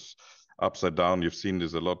process upside down. You've seen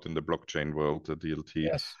this a lot in the blockchain world, the DLT,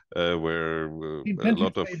 yes. where a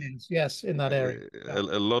lot of failures, yes, in that area. A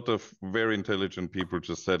lot of very intelligent people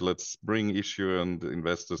just said, let's bring issue and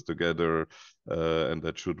investors together, and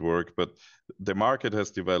that should work. But the market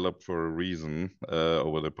has developed for a reason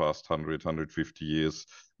over the past 150 years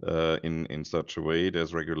in such a way.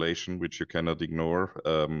 There's regulation which you cannot ignore.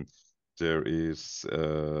 There is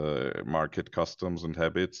market customs and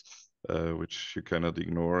habits which you cannot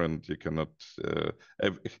ignore, and you cannot.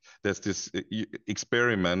 There's this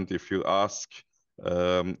experiment. If you ask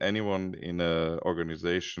anyone in an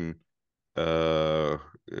organization,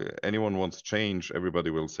 anyone wants change, everybody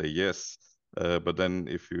will say yes. But then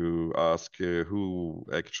if you ask who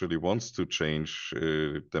actually wants to change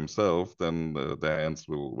themselves, then their hands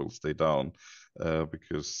will stay down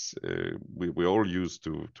because we're all used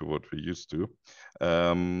to what we used to.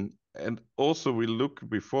 And also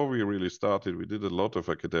before we really started, we did a lot of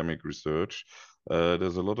academic research.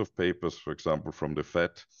 There's a lot of papers, for example, from the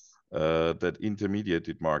Fed, that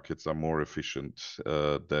intermediated markets are more efficient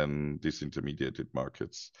than disintermediated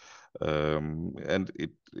markets. And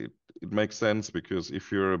it makes sense, because if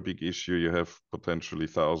you're a big issue, you have potentially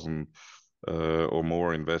 1,000 or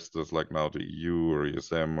more investors, like now the EU or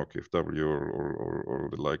ESM or KfW or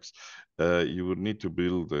the likes. You would need to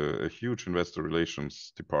build a huge investor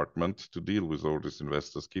relations department to deal with all these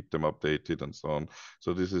investors, keep them updated and so on.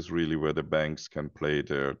 So this is really where the banks can play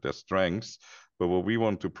their strengths. But what we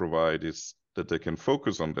want to provide is that they can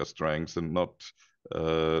focus on their strengths and not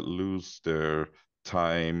lose their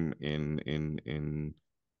time in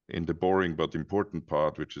the boring but important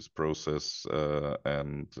part, which is process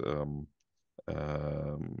and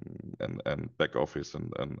back office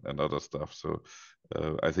and other stuff. So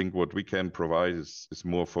I think what we can provide is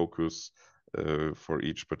more focus for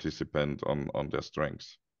each participant on their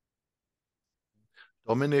strengths.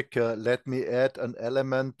 Dominic, let me add an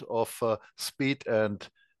element of speed and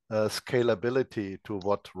scalability to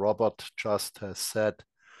what Robert just has said.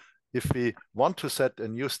 If we want to set a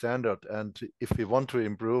new standard and if we want to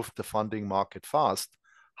improve the funding market fast,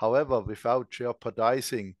 however, without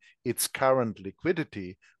jeopardizing its current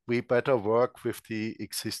liquidity, we better work with the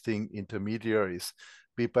existing intermediaries.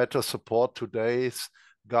 We better support today's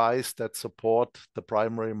guys that support the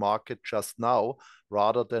primary market just now,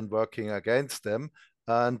 rather than working against them.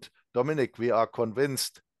 And Dominic, we are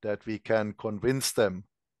convinced that we can convince them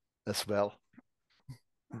as well.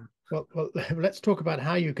 Well, let's talk about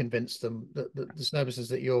how you convince them that the services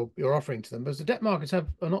that you're offering to them, because the debt markets are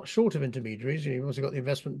not short of intermediaries. You've also got the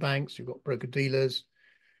investment banks, you've got broker dealers,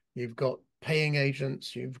 you've got paying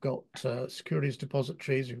agents, you've got securities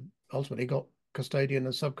depositories, you've ultimately got custodian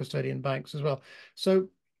and sub-custodian banks as well. So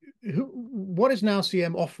what is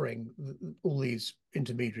NowCM offering all these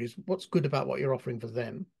intermediaries? What's good about what you're offering for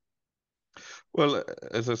them? Well,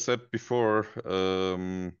 as I said before,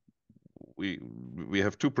 we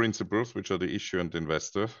have two principles, which are the issuer and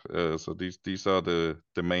investor. So these are the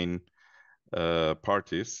main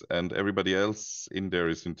parties, and everybody else in there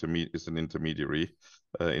is an intermediary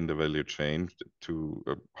in the value chain to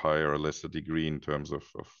a higher or lesser degree in terms of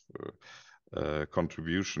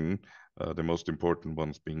contribution. The most important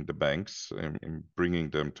ones being the banks, in bringing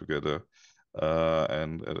them together.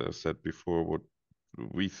 And as I said before, what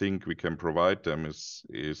we think we can provide them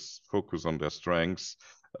is focus on their strengths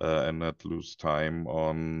and not lose time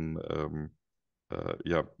on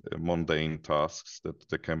mundane tasks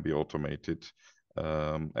that can be automated,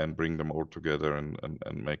 and bring them all together and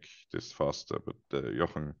make this faster. But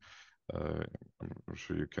Jochen, I'm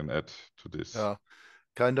sure you can add to this. Yeah,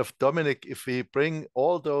 kind of, Dominic, if we bring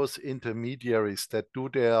all those intermediaries that do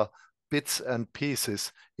their bits and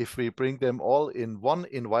pieces, if we bring them all in one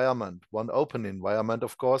environment, one open environment,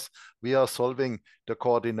 of course, we are solving the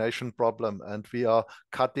coordination problem and we are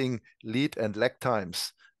cutting lead and lag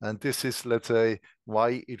times. And this is, let's say,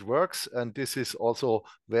 why it works. And this is also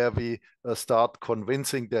where we start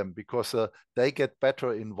convincing them, because they get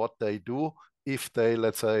better in what they do if they,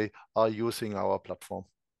 let's say, are using our platform.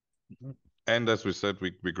 Mm-hmm. And as we said,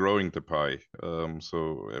 we're growing the pie,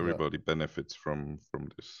 so everybody benefits from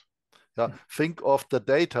this. Yeah, think of the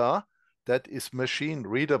data that is machine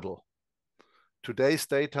readable. Today's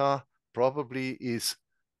data probably is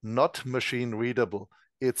not machine readable.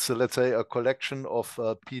 It's, let's say, a collection of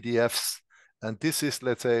PDFs. And this is,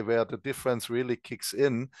 let's say, where the difference really kicks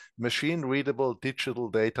in. Machine readable digital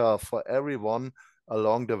data for everyone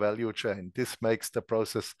along the value chain. This makes the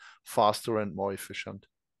process faster and more efficient.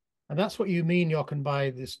 And that's what you mean, Jochen,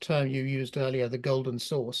 by this term you used earlier, the golden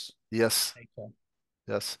source. Yes. Data.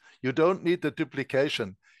 Yes. You don't need the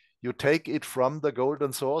duplication. You take it from the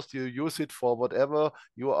golden source, you use it for whatever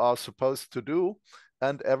you are supposed to do,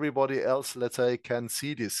 and everybody else, let's say, can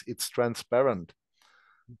see this. It's transparent.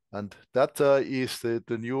 And that is the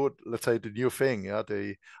new, let's say, the new thing. Yeah,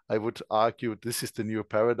 I would argue this is the new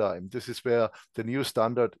paradigm. This is where the new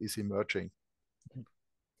standard is emerging.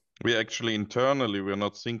 We actually internally, we're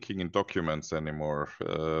not thinking in documents anymore.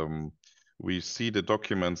 We see the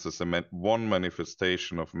documents as one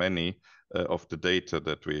manifestation of many of the data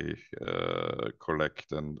that we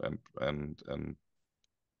collect and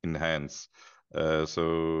enhance.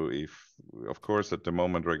 So if, of course, at the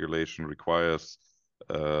moment regulation requires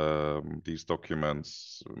these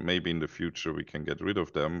documents, maybe in the future we can get rid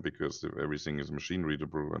of them because everything is machine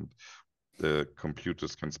readable and the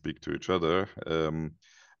computers can speak to each other.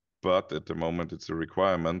 But at the moment it's a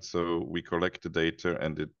requirement, so we collect the data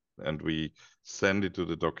and we send it to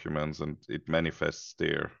the documents and it manifests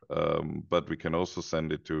there. But we can also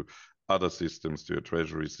send it to other systems, to a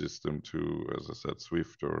treasury system, to, as I said,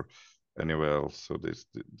 Swift or anywhere else. So this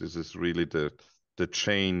is really the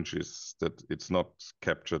change, is that it's not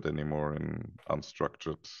captured anymore in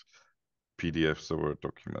unstructured PDFs or Word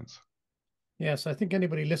documents. Yes, I think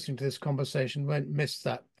anybody listening to this conversation won't miss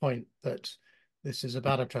that point, that this is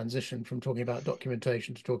about a transition from talking about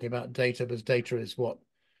documentation to talking about data, because data is what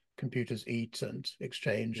computers eat and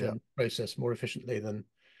exchange and process more efficiently than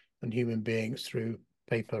human beings through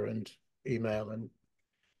paper and email and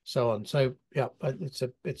so on. So yeah,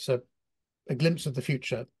 it's a glimpse of the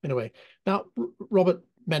future in a way. Now, Robert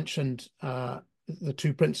mentioned the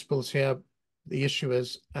two principles here, the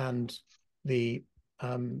issuers and the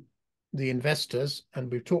investors,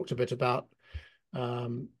 and we've talked a bit about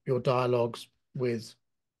your dialogues with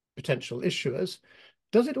potential issuers.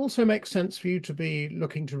 Does it also make sense for you to be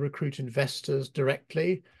looking to recruit investors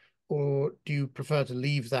directly, or do you prefer to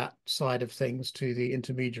leave that side of things to the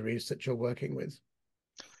intermediaries that you're working with?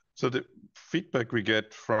 So the feedback we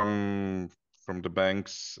get from from the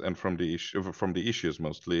banks and from the issuers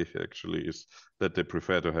mostly actually is that they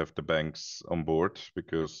prefer to have the banks on board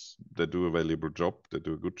because they do a valuable job, they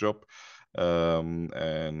do a good job,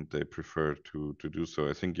 and they prefer to do so.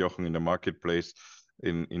 I think, Jochen, in the marketplace,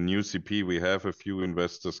 in UCP, we have a few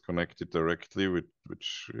investors connected directly,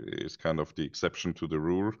 which is kind of the exception to the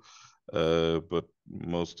rule. But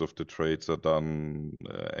most of the trades are done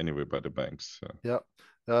anyway by the banks. Yeah,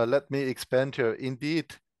 let me expand here.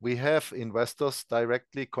 Indeed, we have investors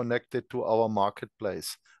directly connected to our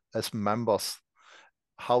marketplace as members.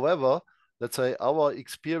 However, let's say our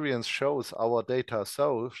experience shows, our data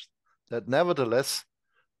shows that nevertheless,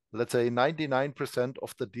 let's say 99%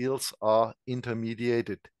 of the deals are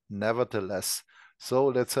intermediated, nevertheless. So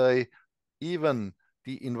let's say even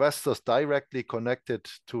the investors directly connected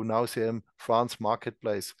to NowCM France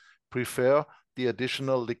marketplace prefer the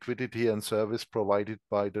additional liquidity and service provided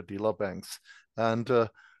by the dealer banks. And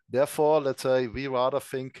therefore, let's say we rather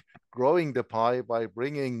think growing the pie by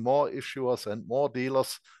bringing more issuers and more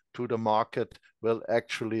dealers to the market will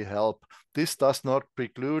actually help. This does not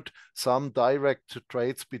preclude some direct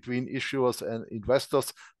trades between issuers and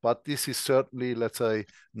investors, but this is certainly, let's say,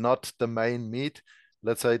 not the main meat.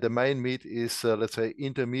 Let's say the main meat is, let's say,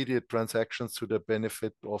 intermediate transactions to the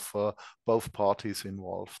benefit of both parties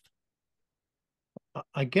involved.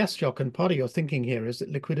 I guess, Jochen, part of your thinking here is that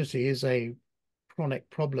liquidity is a chronic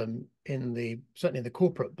problem certainly in the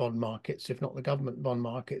corporate bond markets, if not the government bond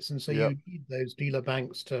markets. And so you need those dealer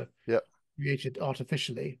banks to create it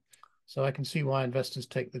artificially. So I can see why investors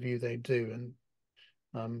take the view they do,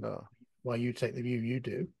 and why you take the view you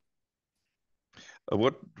do.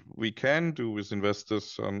 What we can do with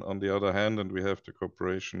investors, on the other hand, and we have the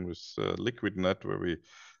cooperation with LiquidNet, where we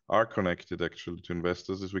are connected actually to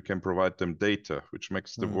investors, is we can provide them data, which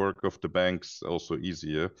makes the work of the banks also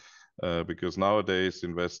easier. Because nowadays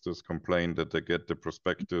investors complain that they get the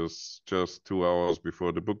prospectus just 2 hours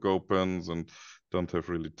before the book opens and don't have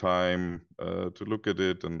really time to look at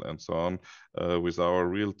it and so on. With our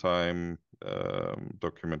real-time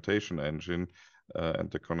documentation engine and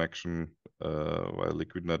the connection via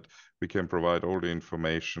LiquidNet, we can provide all the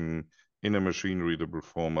information in a machine-readable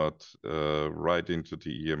format right into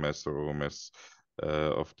the EMS or OMS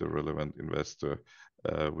of the relevant investor.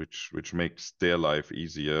 Which makes their life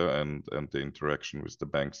easier and the interaction with the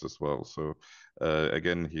banks as well. So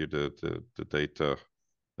again, here the data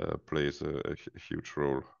plays a huge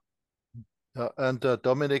role. And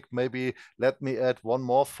Dominic, maybe let me add one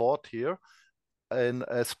more thought here. And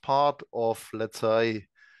as part of, let's say,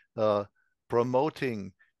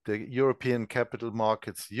 promoting the European Capital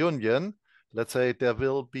Markets Union, let's say there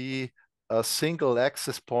will be a single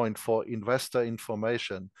access point for investor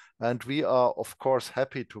information. And we are, of course,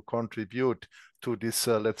 happy to contribute to this,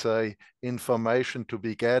 let's say, information to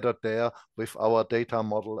be gathered there with our data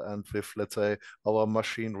model and with, let's say, our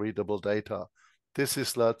machine-readable data. This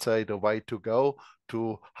is, let's say, the way to go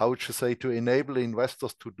to, how to say, to enable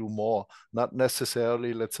investors to do more, not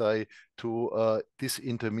necessarily, let's say, to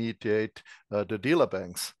disintermediate the dealer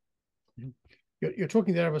banks. You're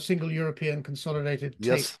talking there of a single European consolidated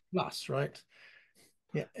tape plus, right?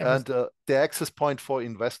 Yeah. And the access point for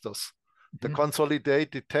investors. The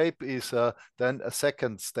consolidated tape is then a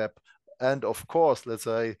second step. And of course, let's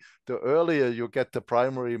say, the earlier you get the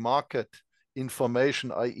primary market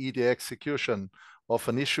information, i.e. the execution of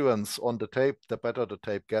an issuance on the tape, the better the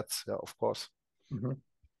tape gets, of course.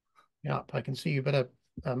 Yeah, I can see you better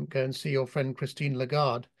go and see your friend Christine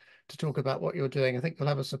Lagarde to talk about what you're doing. I think you'll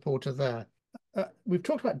have a supporter there. We've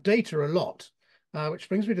talked about data a lot, which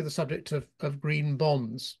brings me to the subject of green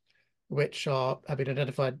bonds, which have been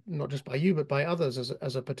identified not just by you, but by others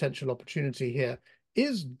as a potential opportunity here.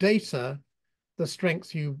 Is data the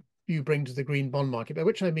strength you bring to the green bond market, by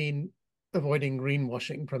which I mean avoiding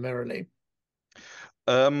greenwashing primarily?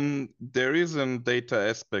 There is a data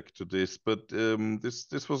aspect to this, but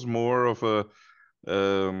this was more of a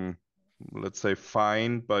let's say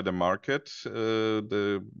find by the market.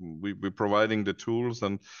 We're providing the tools,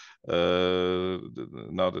 and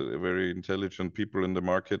now the very intelligent people in the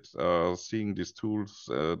market are seeing these tools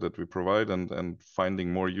that we provide and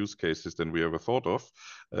finding more use cases than we ever thought of,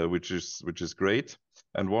 which is great.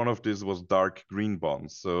 And one of these was dark green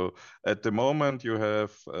bonds. So at the moment you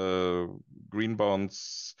have green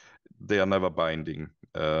bonds, they are never binding.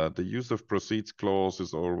 The use of proceeds clause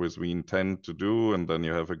is always we intend to do, and then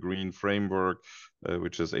you have a green framework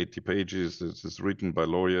which has 80 pages. It is written by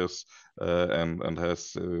lawyers and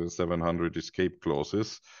has 700 escape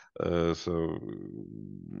clauses. So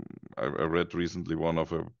I read recently one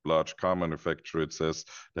of a large car manufacturer. It says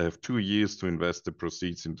they have 2 years to invest the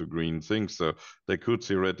proceeds into green things. So they could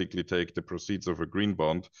theoretically take the proceeds of a green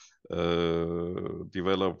bond,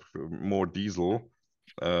 develop more diesel,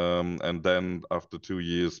 and then after 2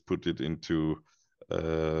 years put it into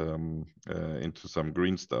some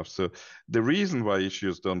green stuff. So the reason why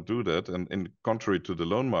issuers don't do that, and contrary to the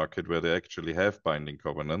loan market where they actually have binding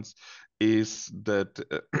covenants, is that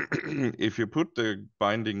if you put the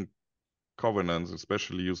binding covenants,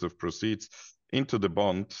 especially use of proceeds, into the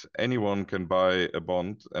bond, anyone can buy a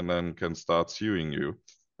bond and then can start suing you.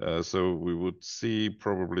 So we would see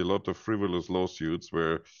probably a lot of frivolous lawsuits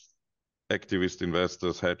where activist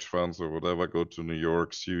investors, hedge funds, or whatever go to New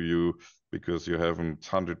York, sue you because you haven't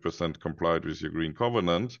 100% complied with your green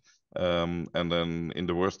covenant, and then in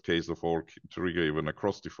the worst case of all, trigger even a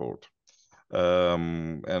cross default.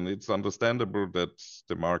 And it's understandable that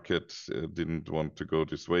the market didn't want to go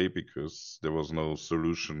this way because there was no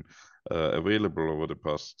solution available over the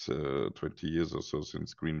past 20 years or so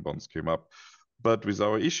since green bonds came up. But with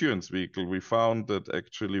our issuance vehicle, we found that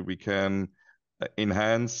actually we can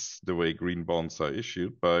enhance the way green bonds are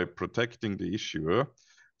issued by protecting the issuer.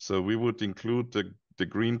 So we would include the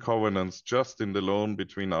green covenants just in the loan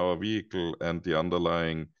between our vehicle and the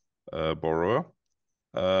underlying borrower.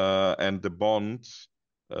 And the bond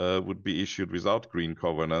would be issued without green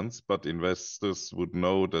covenants, but investors would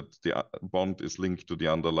know that the bond is linked to the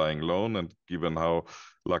underlying loan. And given how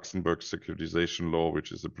Luxembourg securitization law,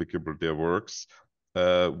 which is applicable there, works,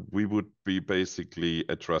 we would be basically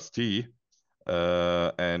a trustee,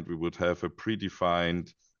 and we would have a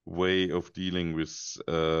predefined way of dealing with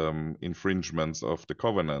infringements of the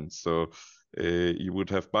covenants. So you would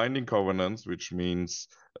have binding covenants, which means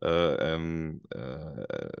a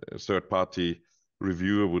third-party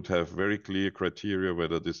reviewer would have very clear criteria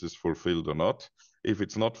whether this is fulfilled or not. If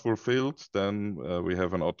it's not fulfilled, then we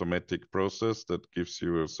have an automatic process that gives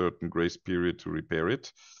you a certain grace period to repair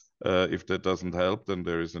it. If that doesn't help, then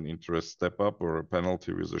there is an interest step up or a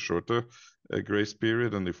penalty with a shorter grace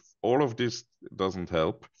period. And if all of this doesn't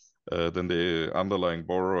help, then the underlying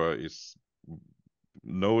borrower is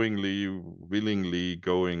knowingly, willingly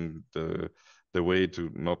going the way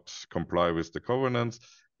to not comply with the covenants.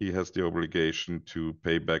 He has the obligation to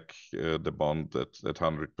pay back the bond at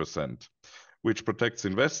 100%, which protects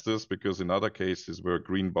investors because in other cases where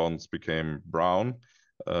green bonds became brown,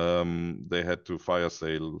 they had to fire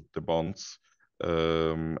sale the bonds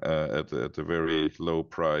at a very low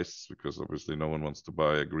price because obviously no one wants to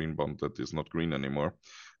buy a green bond that is not green anymore,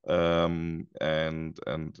 and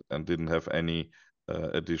didn't have any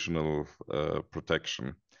additional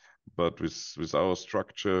protection. But with our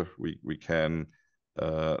structure, we can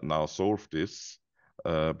now solve this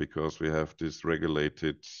because we have this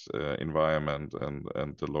regulated environment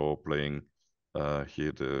and the law playing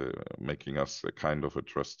here, making us a kind of a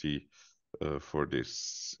trustee for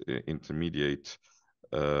this intermediate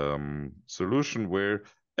solution where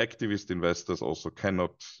activist investors also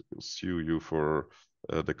cannot sue you for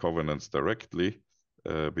the covenants directly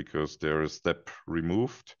because they're a step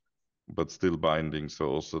removed, but still binding. So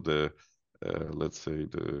also the, let's say,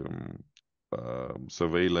 the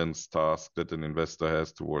surveillance task that an investor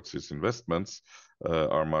has towards his investments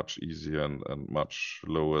are much easier and much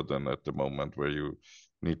lower than at the moment where you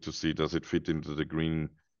need to see, does it fit into the green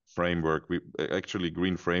framework? Actually,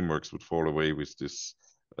 green frameworks would fall away with this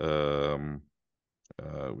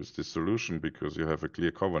solution because you have a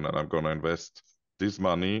clear covenant. I'm going to invest this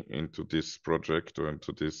money into this project or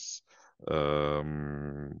into this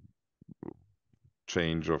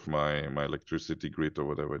change of my electricity grid or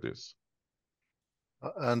whatever it is.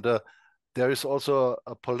 And there is also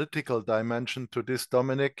a political dimension to this,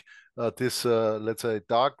 Dominic. This, let's say,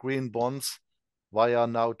 dark green bonds via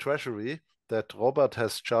now Treasury that Robert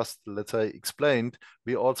has just, let's say, explained.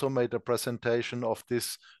 We also made a presentation of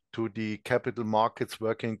this to the Capital Markets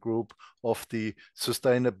Working Group of the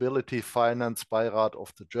Sustainability Finance Beirat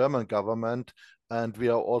of the German government. And we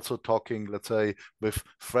are also talking, let's say, with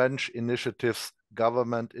French initiatives,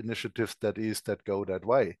 government initiatives that go that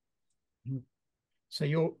way. So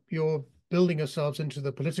you're building yourselves into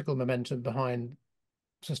the political momentum behind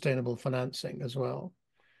sustainable financing as well.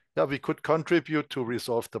 Yeah, we could contribute to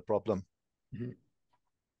resolve the problem. Mm-hmm.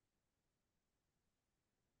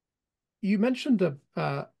 You mentioned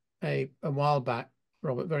a while back,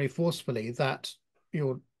 Robert, very forcefully that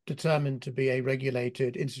you're determined to be a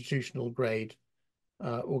regulated institutional grade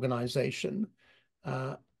organization.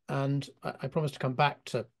 And I promise to come back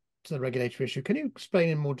to the regulatory issue. Can you explain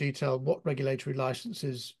in more detail what regulatory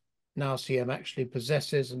licenses NowCM actually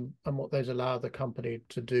possesses and what those allow the company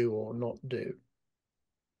to do or not do?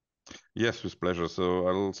 Yes, with pleasure. So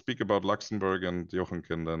I'll speak about Luxembourg, and Jochen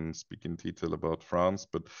can then speak in detail about France.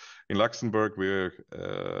 But in Luxembourg, we're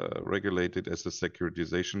regulated as a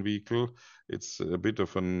securitization vehicle. It's a bit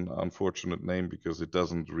of an unfortunate name because it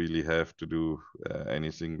doesn't really have to do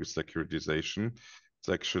anything with securitization. It's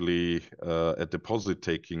actually a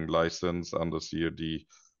deposit-taking license under CRD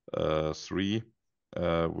 3.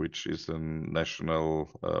 Which is a national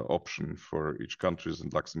option for each country,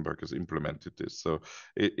 and Luxembourg has implemented this. So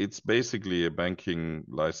it's basically a banking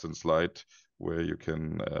license light where you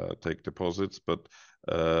can take deposits, but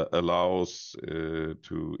allows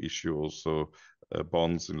to issue also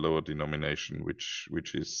bonds in lower denomination, which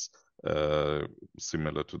is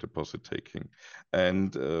similar to deposit taking.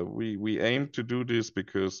 And we aim to do this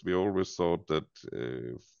because we always thought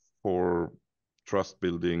that for trust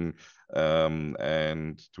building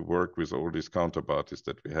and to work with all these counterparties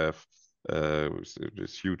that we have, with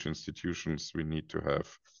these huge institutions, we need to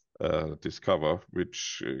have this cover,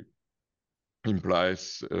 which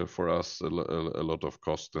implies for us a lot of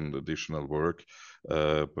cost and additional work,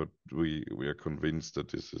 but we are convinced that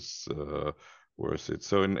this is worth it.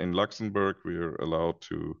 So in Luxembourg, we are allowed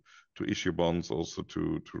to issue bonds also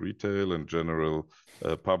to retail and general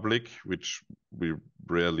public, which we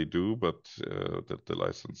rarely do, but that the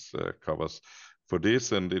license covers for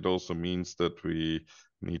this. And it also means that we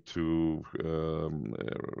need to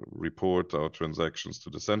report our transactions to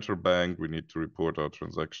the central bank. We need to report our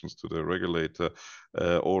transactions to the regulator.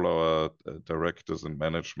 All our directors and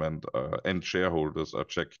management and shareholders are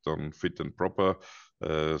checked on fit and proper.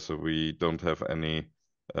 So we don't have any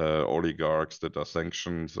oligarchs that are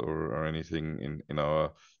sanctioned or anything in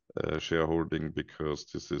our shareholding, because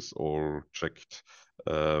this is all checked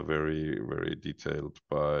very, very detailed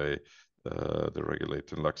by the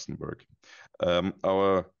regulator in Luxembourg.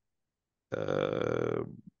 Our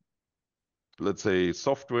let's say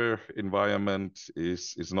software environment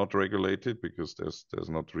is not regulated because there's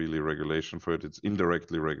not really regulation for it. It's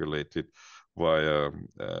indirectly regulated via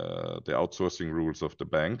the outsourcing rules of the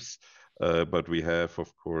banks. But we have,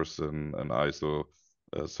 of course, an ISO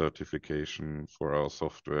certification for our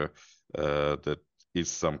software that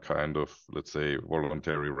is some kind of, let's say,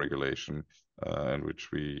 voluntary regulation, and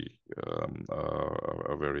which we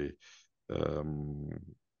are very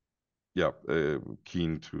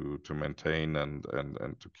keen to maintain and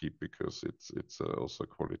to keep, because it's also a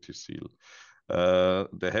quality seal.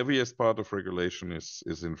 The heaviest part of regulation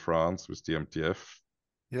is in France with the MTF.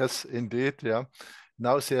 Yes, indeed. Yeah.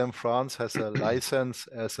 NowCM France has a license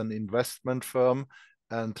as an investment firm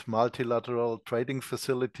and multilateral trading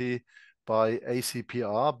facility by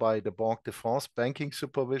ACPR, by the Banque de France Banking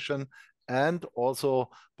Supervision, and also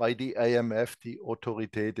by the AMF, the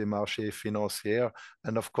Autorité des Marchés Financiers.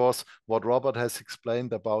 And of course, what Robert has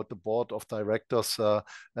explained about the board of directors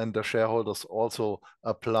and the shareholders also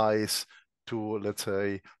applies to, let's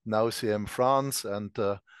say, NowCM France. And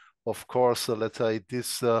of course, let's say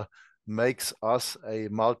this makes us a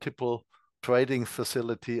multiple trading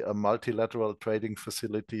facility, a multilateral trading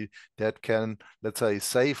facility that can, let's say,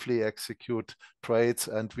 safely execute trades.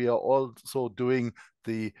 And we are also doing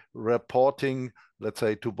the reporting, let's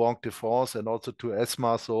say, to Banque de France and also to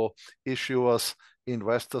ESMA. So issuers,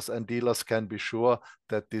 investors and dealers can be sure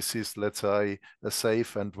that this is, let's say, a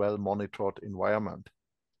safe and well-monitored environment.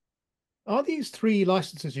 Are these three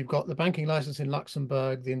licenses you've got, the banking license in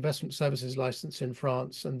Luxembourg, the investment services license in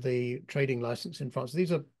France, and the trading license in France,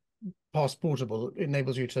 these are passportable? It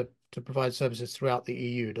enables you to provide services throughout the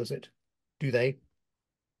EU, does it? Do they?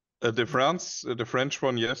 The French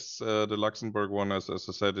one, yes. The Luxembourg one, as I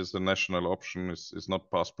said, is the national option, is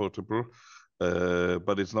not passportable.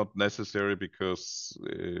 But it's not necessary because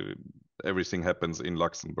everything happens in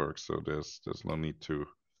Luxembourg, so there's no need to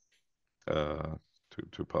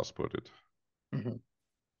passport it. Mm-hmm.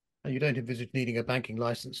 And you don't envisage needing a banking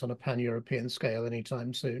license on a pan-European scale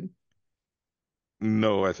anytime soon?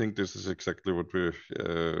 No, I think this is exactly what we're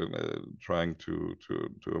trying to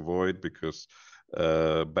avoid, because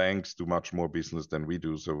banks do much more business than we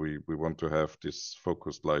do. So we want to have these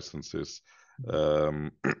focused licenses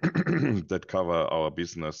that cover our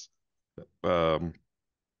business. We're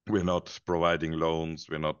not providing loans.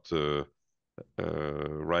 We're not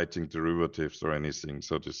writing derivatives or anything.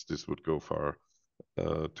 So this would go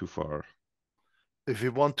too far. If we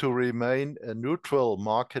want to remain a neutral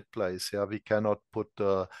marketplace, we cannot put,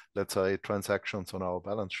 let's say, transactions on our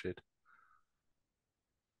balance sheet.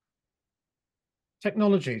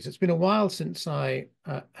 Technologies. It's been a while since I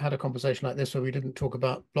had a conversation like this where we didn't talk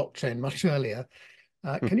about blockchain much earlier.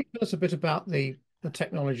 Can you tell us a bit about the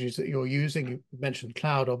technologies that you're using? You mentioned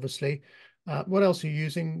cloud, obviously. What else are you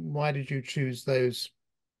using? Why did you choose those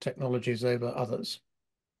technologies over others?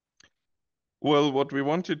 Well, what we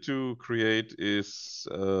wanted to create is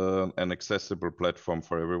an accessible platform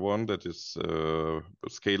for everyone that is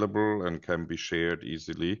scalable and can be shared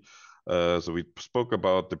easily. So we spoke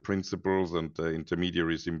about the principles and the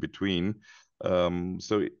intermediaries in between.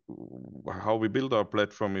 So how we build our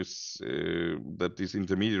platform is that these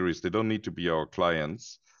intermediaries, they don't need to be our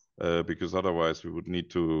clients. Because otherwise we would need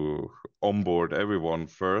to onboard everyone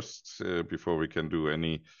first before we can do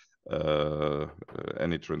any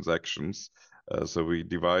transactions. So we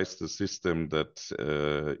devised a system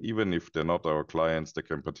that even if they're not our clients, they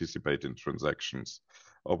can participate in transactions.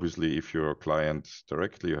 Obviously, if you're a client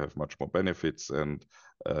directly, you have much more benefits, and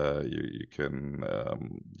you can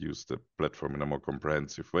use the platform in a more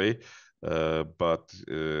comprehensive way. But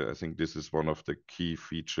I think this is one of the key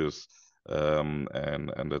features, and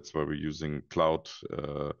that's why we're using cloud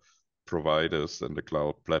providers and the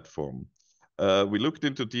cloud platform. We looked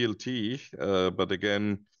into DLT, but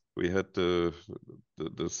again, we had the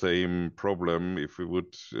same problem. If we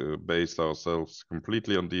would base ourselves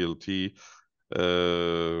completely on DLT,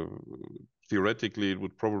 theoretically it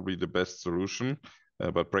would probably be the best solution,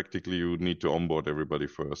 but practically you would need to onboard everybody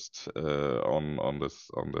first on this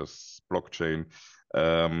blockchain,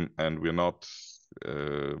 and we're not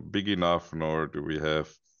big enough, nor do we have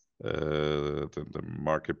the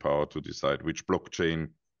market power to decide which blockchain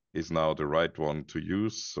is now the right one to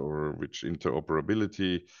use or which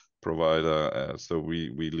interoperability provider. So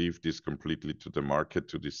we leave this completely to the market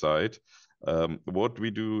to decide. What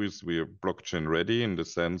we do is we are blockchain ready in the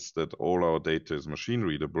sense that all our data is machine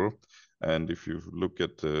readable. And if you look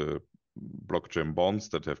at the blockchain bonds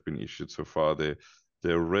that have been issued so far,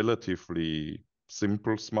 they're relatively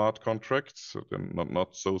simple smart contracts, so they're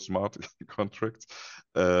not so smart contracts.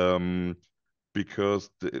 Because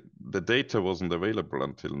the data wasn't available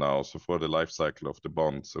until now, so for the life cycle of the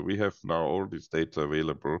bond. So we have now all this data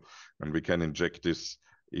available, and we can inject this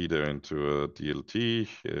either into a DLT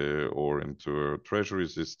or into a treasury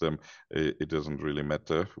system. It doesn't really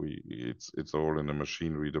matter. It's all in a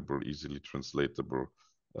machine readable, easily translatable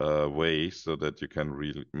way, so that you can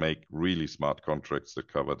make really smart contracts that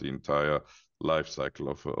cover the entire life cycle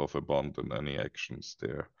of a bond and any actions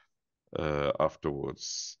there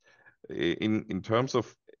afterwards. In terms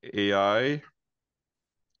of AI,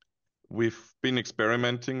 we've been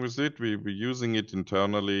experimenting with it. We're using it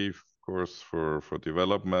internally, of course, for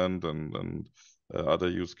development and other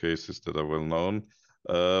use cases that are well known.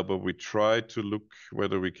 But we tried to look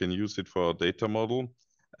whether we can use it for our data model.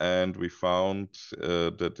 And we found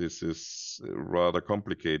that this is rather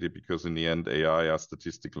complicated because in the end, AI are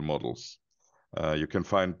statistical models. You can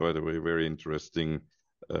find, by the way, very interesting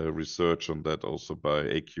research on that also by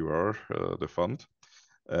AQR, the fund.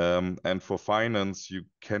 And for finance, you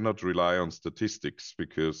cannot rely on statistics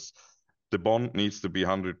because the bond needs to be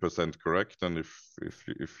 100% correct. And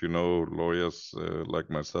if you know lawyers like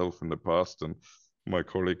myself in the past and my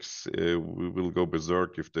colleagues, we will go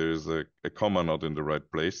berserk if there is a comma not in the right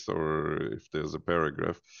place or if there's a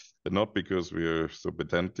paragraph. But not because we are so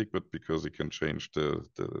pedantic, but because it can change the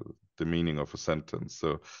meaning of a sentence.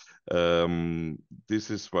 So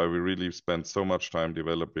this is why we really spend so much time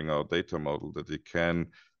developing our data model, that it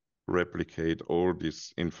can replicate all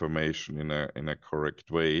this information in a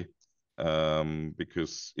correct way.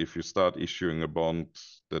 Because if you start issuing a bond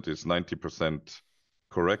that is 90%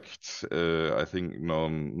 correct, I think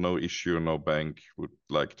no issuer, no bank would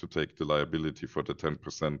like to take the liability for the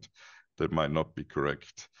 10% that might not be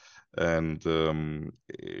correct. And the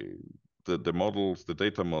models, the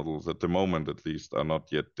data models at the moment at least, are not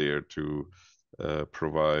yet there to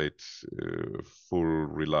provide full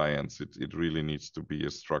reliance. It really needs to be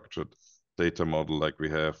a structured data model like we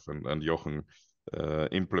have, and Jochen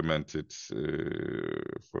implemented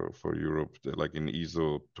for Europe, like in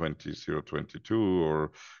ISO 20022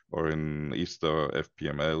 or in ISTA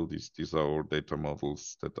FPML. These are all data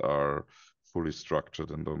models that are fully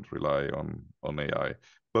structured and don't rely on AI.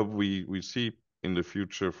 But we see in the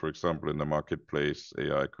future, for example, in the marketplace,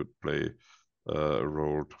 AI could play a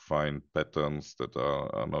role to find patterns that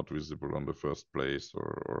are not visible on the first place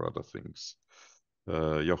or other things.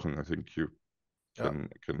 Jochen, I think you can.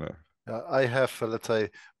 I have, let's say,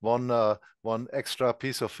 one extra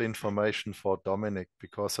piece of information for Dominic,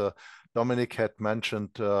 because Dominic had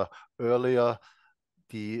mentioned earlier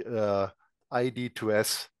the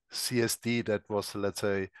ID2S CSD that was, let's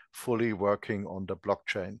say, fully working on the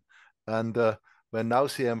blockchain. And when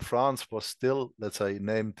NowCM France was still, let's say,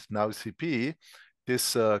 named NowCP,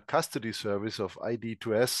 this custody service of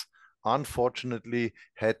ID2S unfortunately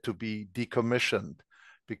had to be decommissioned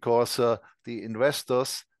because the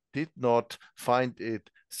investors did not find it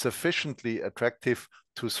sufficiently attractive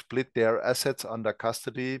to split their assets under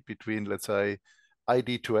custody between, let's say,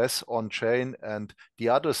 ID2S on-chain and the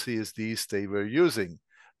other CSDs they were using.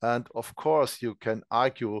 And of course, you can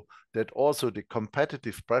argue that also the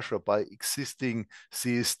competitive pressure by existing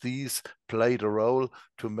CSDs played a role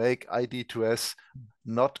to make ID2S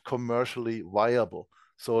not commercially viable.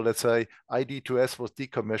 So let's say ID2S was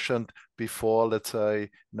decommissioned before, let's say,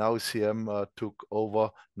 NowCM took over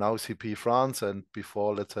NowCP France, and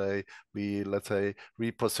before, let's say, we, let's say,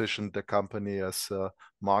 repositioned the company as a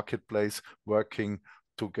marketplace working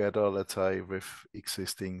together, let's say, with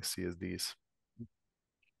existing CSDs.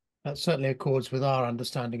 That certainly accords with our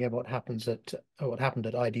understanding of what happened at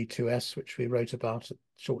ID2S, which we wrote about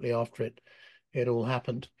shortly after it all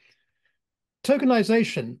happened.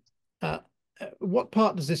 Tokenization, what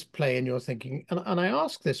part does this play in your thinking? And I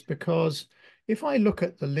ask this because if I look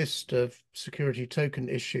at the list of security token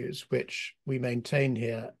issues which we maintain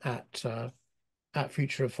here at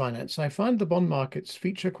Future of Finance, I find the bond markets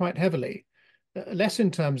feature quite heavily, less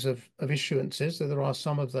in terms of issuances, though there are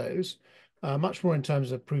some of those, much more in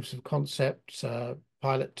terms of proofs of concept,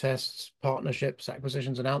 pilot tests, partnerships,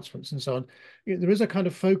 acquisitions, announcements, and so on. There is a kind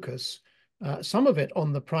of focus, some of it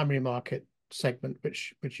on the primary market segment,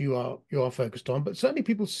 which you are focused on, but certainly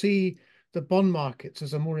people see the bond markets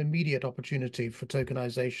as a more immediate opportunity for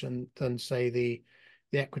tokenization than, say, the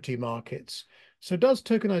equity markets. So does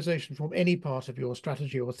tokenization form any part of your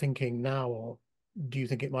strategy or thinking now, or do you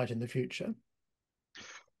think it might in the future?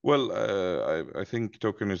 Well, I think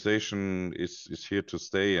tokenization is here to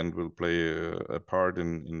stay and will play a part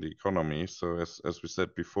in the economy. So as we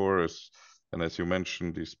said before, and as you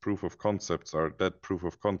mentioned, these proof of concepts are dead proof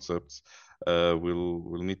of concepts.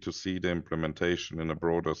 We'll need to see the implementation in a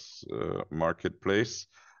broader marketplace.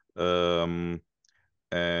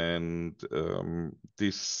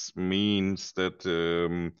 This means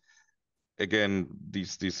that again,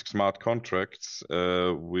 these smart contracts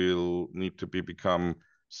will need to become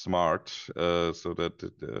smart so that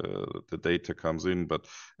the data comes in. But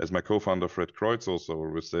as my co-founder Fred Kreutz also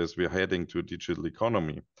always says, we're heading to a digital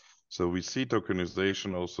economy. So we see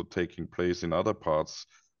tokenization also taking place in other parts.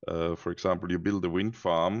 For example, you build a wind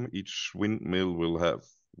farm, each windmill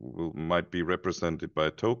might be represented by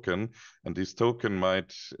a token, and this token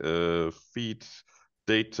might feed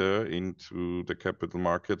data into the capital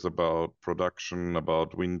markets about production,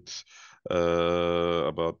 about wind,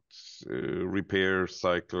 about repair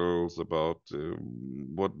cycles, about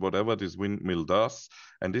whatever this windmill does.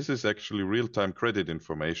 And this is actually real-time credit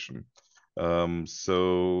information.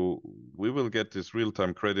 So we will get this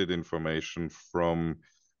real-time credit information from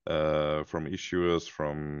issuers,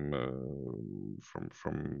 from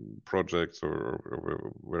projects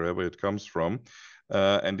or wherever it comes from,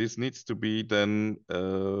 and this needs to be then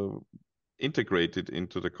integrated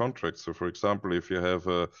into the contract. So, for example, if you have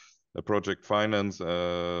a project finance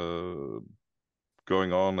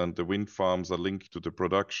going on and the wind farms are linked to the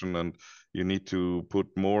production, and you need to put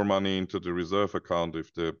more money into the reserve account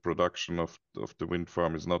if the production of the wind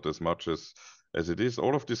farm is not as much as it is,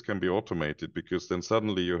 all of this can be automated, because then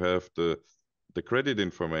suddenly you have the credit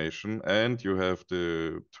information and you have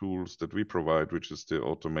the tools that we provide, which is the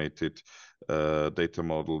automated data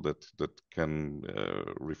model that can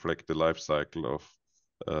reflect the life cycle of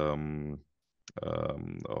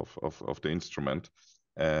the instrument.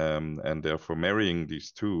 And therefore, marrying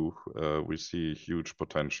these two, we see huge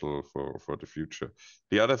potential for the future.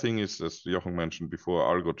 The other thing is, as Jochen mentioned before,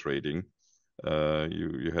 algo trading.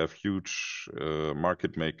 You have huge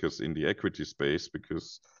market makers in the equity space,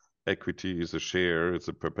 because equity is a share, it's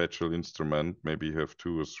a perpetual instrument. Maybe you have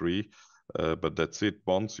 2 or 3, but that's it.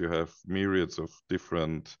 Bonds, you have myriads of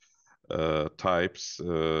different types.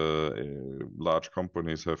 Large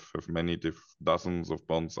companies have many dozens of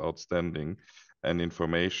bonds outstanding, and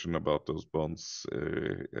information about those bonds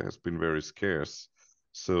has been very scarce.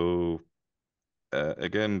 So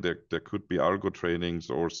again, there could be algo tradings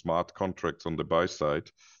or smart contracts on the buy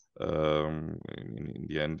side. In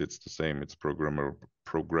the end, it's the same. It's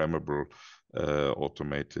programmable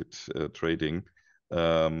automated trading,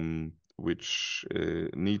 which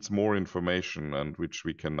needs more information and which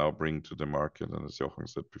we can now bring to the market. And as Jochen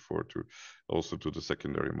said before, also to the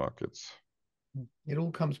secondary markets. It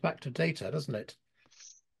all comes back to data, doesn't it?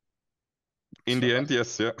 In the end,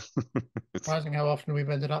 yes, yeah. Surprising how often we've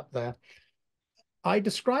ended up there. I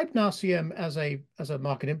described NowCM as a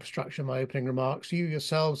market infrastructure in my opening remarks. You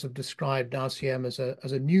yourselves have described NowCM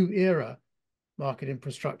as a new era market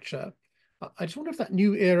infrastructure. I just wonder if that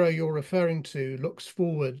new era you're referring to looks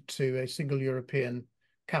forward to a single European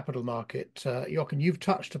capital market. Jochen, you've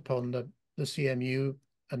touched upon the CMU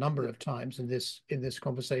a number of times in this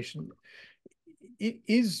conversation.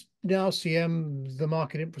 Is NowCM the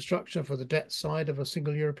market infrastructure for the debt side of a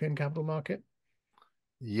single European capital market?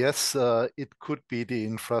 Yes, it could be the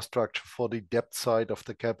infrastructure for the debt side of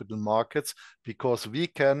the capital markets, because we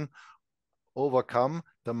can overcome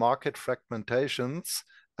the market fragmentations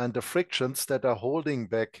and the frictions that are holding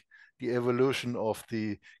back the evolution of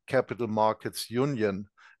the capital markets union.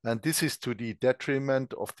 And this is to the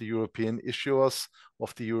detriment of the European issuers,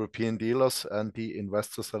 of the European dealers and the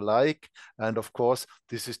investors alike. And of course,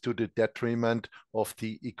 this is to the detriment of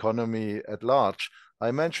the economy at large.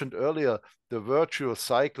 I mentioned earlier the virtuous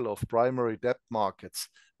cycle of primary debt markets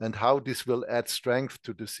and how this will add strength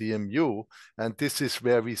to the CMU. And this is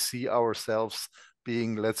where we see ourselves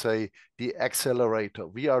being, let's say, the accelerator.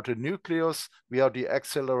 We are the nucleus, we are the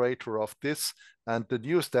accelerator of this, and the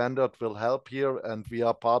new standard will help here, and we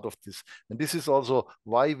are part of this. And this is also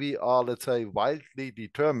why we are, let's say, wildly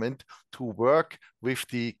determined to work with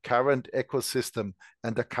the current ecosystem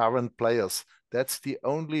and the current players. That's the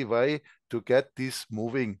only way to get this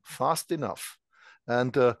moving fast enough.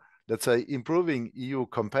 And let's say, improving EU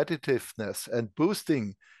competitiveness and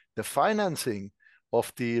boosting the financing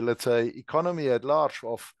of the, let's say, economy at large,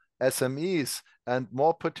 of SMEs, and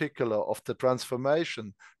more particular of the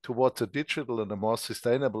transformation towards a digital and a more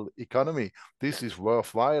sustainable economy. This is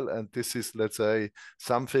worthwhile, and this is, let's say,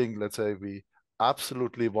 something, let's say, we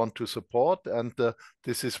absolutely want to support, and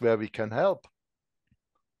this is where we can help.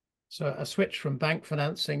 So a switch from bank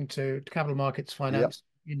financing to capital markets finance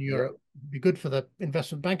in Europe would be good for the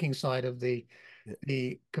investment banking side of the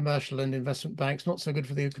commercial and investment banks, not so good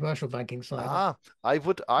for the commercial banking side. I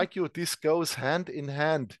would argue this goes hand in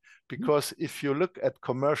hand, because if you look at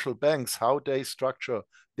commercial banks, how they structure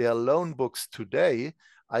their loan books today,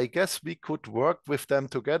 I guess we could work with them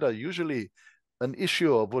together. Usually an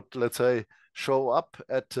issuer would, let's say, show up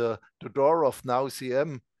at the door of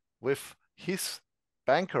NowCM with his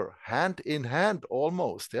banker, hand in hand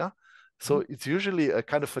almost, So it's usually a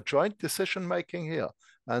kind of a joint decision making here.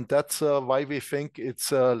 And that's why we think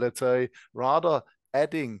it's, let's say, rather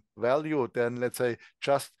adding value than, let's say,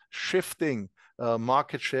 just shifting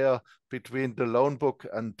market share between the loan book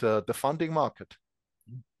and the funding market.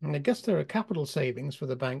 And I guess there are capital savings for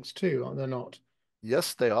the banks too, are there not?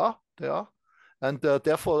 Yes, they are. They are. And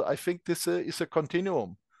therefore, I think this is a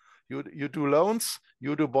continuum. You do loans,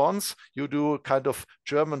 you do bonds, you do kind of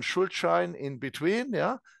German Schuldschein in between,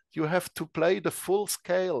 You have to play the full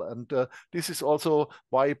scale. And this is also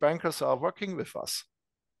why bankers are working with us.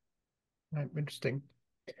 Right, interesting.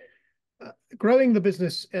 Growing the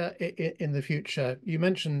business in the future, you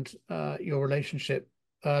mentioned your relationship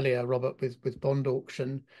earlier, Robert, with Bond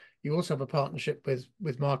Auction. You also have a partnership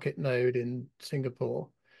with Market Node in Singapore.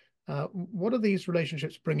 What are these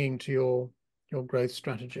relationships bringing to your growth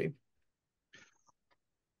strategy?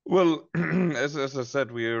 Well, as I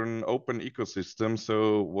said, we are an open ecosystem.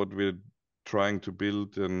 So what we're trying to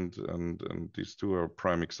build, and these two are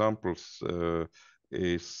prime examples,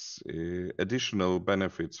 is additional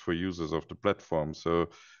benefits for users of the platform. So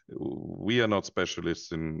we are not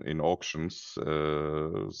specialists in auctions,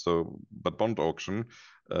 but Bond Auction,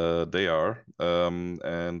 they are,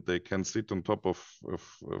 and they can sit on top of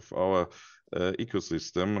our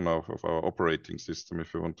ecosystem and of our operating system,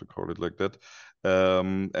 if you want to call it like that.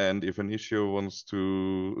 And if an issuer wants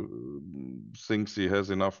to, thinks he has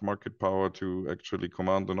enough market power to actually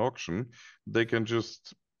command an auction, they can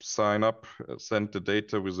just sign up, send the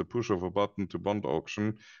data with a push of a button to Bond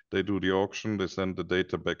Auction. They do the auction, they send the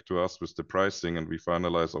data back to us with the pricing, and we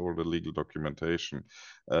finalize all the legal documentation.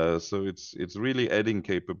 So it's really adding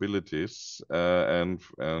capabilities and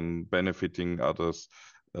benefiting others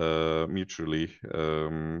mutually to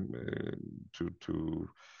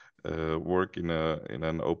work in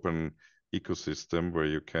an open ecosystem where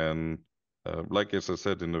you can, like as I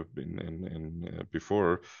said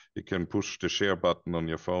before, you can push the share button on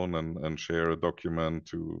your phone and share a document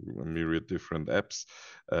to a myriad different apps.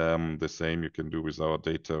 The same you can do with our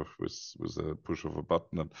data with a push of a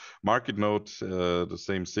button. And Market Node, the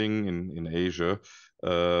same thing in Asia,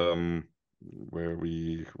 where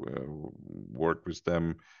we work with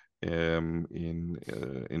them in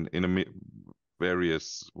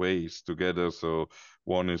various ways together. So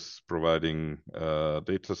one is providing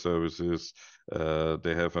data services.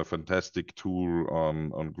 They have a fantastic tool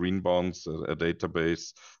on green bonds, a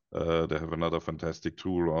database They have another fantastic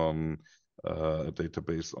tool on a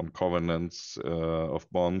database on covenants of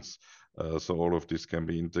bonds. So all of this can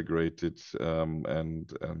be integrated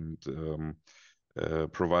and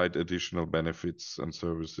provide additional benefits and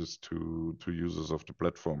services to users of the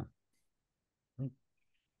platform.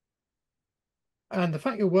 And the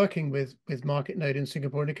fact you're working with MarketNode in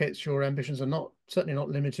Singapore indicates your ambitions are certainly not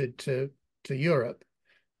limited to Europe.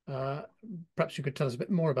 Perhaps you could tell us a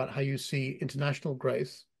bit more about how you see international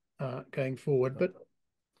growth going forward, but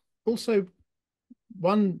also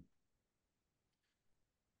one,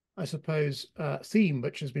 I suppose, theme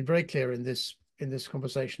which has been very clear in this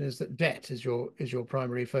conversation is that debt is your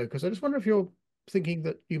primary focus. I just wonder if you're thinking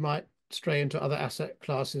that you might stray into other asset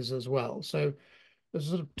classes as well. So there's a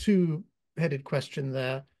sort of two-headed question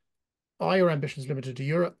there. Are your ambitions limited to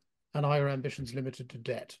Europe, and are your ambitions limited to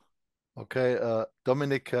debt? Okay,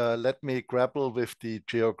 Dominic, let me grapple with the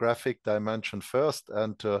geographic dimension first.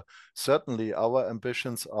 And certainly our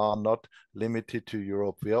ambitions are not limited to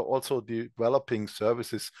Europe. We are also developing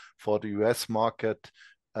services for the US market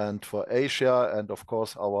and for Asia. And of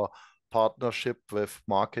course, our partnership with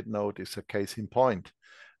MarketNode is a case in point.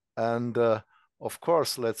 And of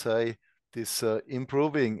course, let's say this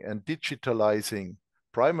improving and digitalizing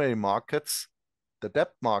primary markets, the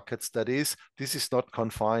debt markets, that is, this is not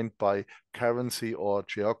confined by currency or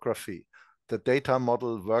geography. The data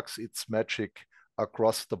model works its magic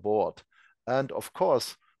across the board. And of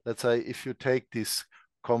course, let's say if you take this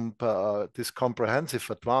comprehensive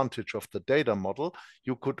advantage of the data model,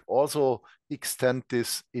 you could also extend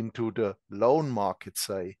this into the loan market,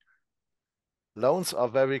 say. Loans are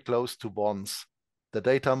very close to bonds. The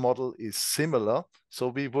data model is similar. So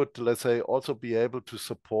we would, let's say, also be able to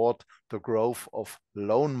support the growth of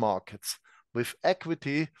loan markets. With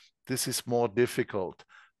equity, this is more difficult.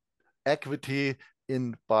 Equity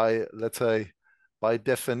let's say, by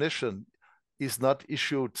definition, is not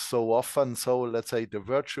issued so often. So let's say the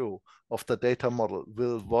virtue of the data model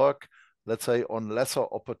will work, let's say, on lesser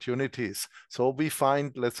opportunities. So we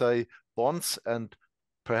find, let's say, bonds and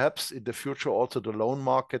perhaps in the future also the loan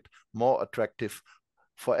market more attractive.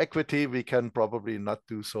 For equity, we can probably not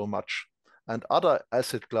do so much. And other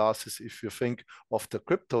asset classes, if you think of the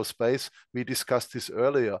crypto space, we discussed this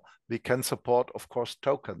earlier, we can support, of course,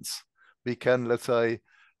 tokens. We can, let's say,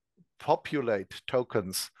 populate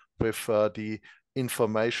tokens with the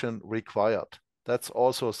information required. That's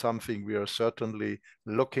also something we are certainly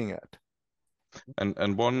looking at.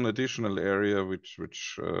 And one additional area which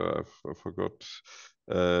I forgot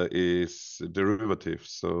is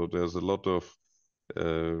derivatives. So there's a lot of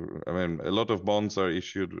a lot of bonds are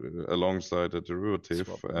issued alongside a derivative,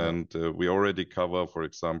 and we already cover, for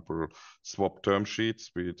example, swap term sheets,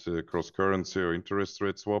 be it cross-currency or interest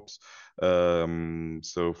rate swaps.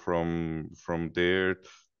 So from there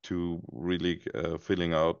to really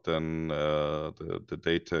filling out then the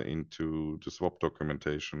data into the swap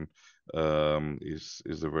documentation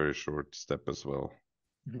is a very short step as well.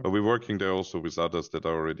 But we're working there also with others that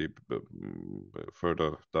are already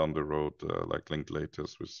further down the road, like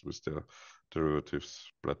Linklaters with their derivatives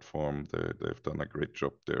platform. They've done a great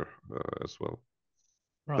job there as well.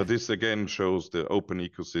 Right. But this again shows the open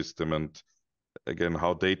ecosystem and again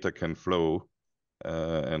how data can flow.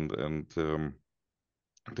 There's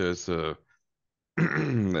a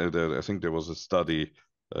I think there was a study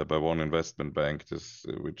by one investment bank,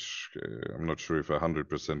 which I'm not sure if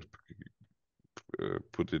 100%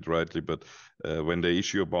 put it rightly, but when they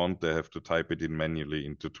issue a bond, they have to type it in manually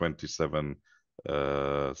into 27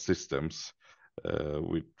 systems,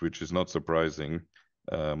 which is not surprising.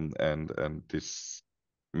 And this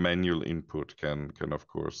manual input can of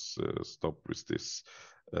course stop with this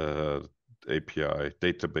API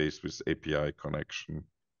database with API connection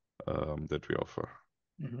that we offer.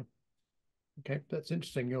 Okay, that's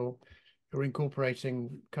interesting. You're incorporating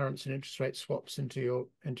currency and interest rate swaps into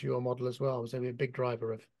your model as well. Was only a big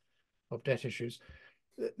driver of debt issues.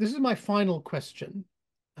 This is my final question.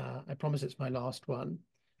 I promise it's my last one.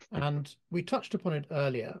 And we touched upon it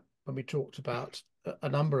earlier when we talked about a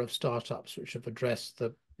number of startups which have addressed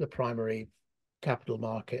the primary capital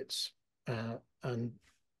markets and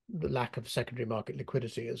the lack of secondary market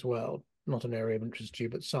liquidity as well. Not an area of interest to you,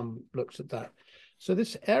 but some looked at that. So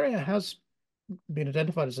this area has been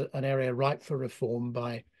identified as an area ripe for reform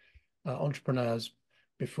by entrepreneurs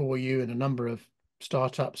before you, and a number of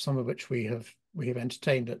startups, some of which we have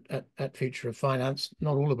entertained at Future of Finance,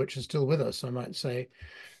 not all of which are still with us, I might say.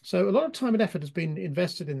 So a lot of time and effort has been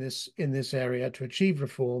invested in this area to achieve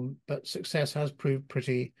reform, but success has proved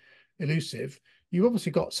pretty elusive. You've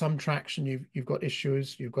obviously got some traction. You've got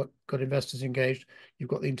issuers, you've got investors engaged, you've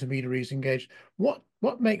got the intermediaries engaged.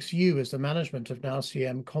 What makes you, as the management of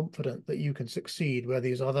NowCM, confident that you can succeed where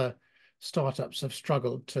these other startups have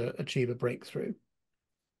struggled to achieve a breakthrough?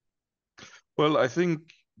 Well, I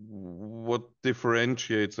think what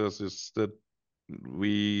differentiates us is that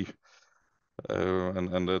we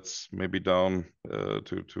and that's maybe down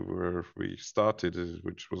to where we started,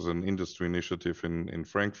 which was an industry initiative in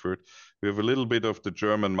Frankfurt. We have a little bit of the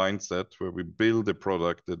German mindset where we build a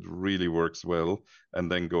product that really works well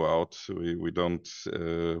and then go out. We don't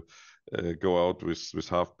go out with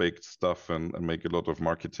half-baked stuff and make a lot of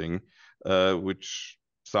marketing, which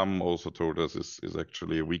some also told us is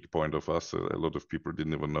actually a weak point of us. A lot of people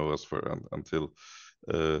didn't even know us until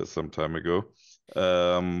some time ago.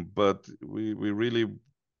 But we really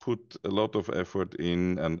put a lot of effort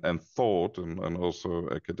in and thought and also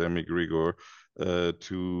academic rigor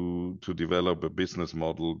to develop a business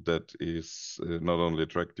model that is not only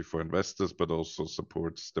attractive for investors but also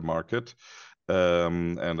supports the market.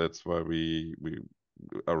 And that's why we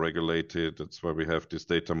are regulated. That's why we have this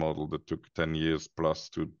data model that took 10 years plus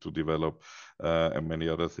to develop, and many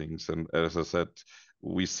other things. And as I said,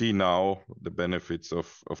 we see now the benefits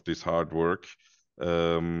of this hard work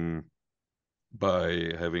by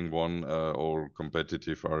having won all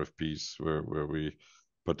competitive RFPs where we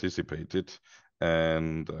participated.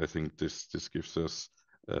 And I think this gives us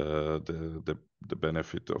the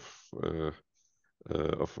benefit of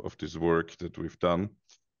this work that we've done.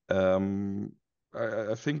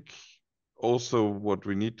 I think also what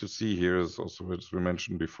we need to see here is also, as we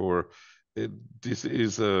mentioned before, this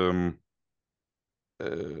is a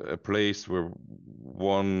place where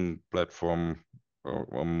one platform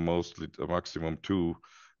or mostly a maximum two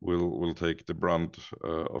will take the brunt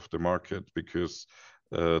of the market, because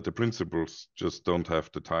the principals just don't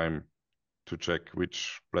have the time to check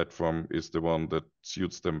which platform is the one that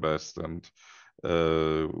suits them best and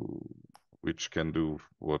which can do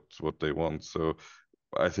what they want. So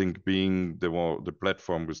I think being the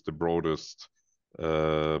platform with the broadest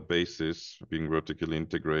basis, being vertically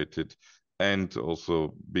integrated, and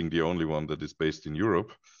also being the only one that is based in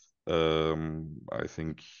Europe, I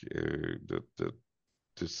think that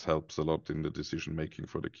this helps a lot in the decision making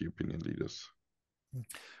for the key opinion leaders.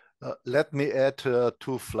 Let me add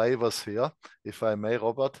two flavors here, if I may,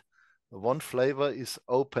 Robert. One flavor is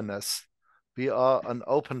openness. We are an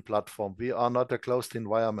open platform. We are not a closed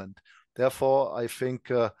environment. Therefore, I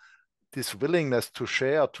think this willingness to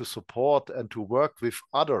share, to support, and to work with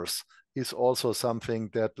others is also something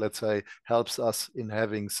that, let's say, helps us in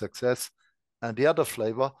having success. And the other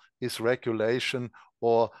flavor is regulation,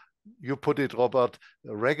 or you put it, Robert,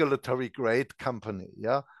 a regulatory grade company.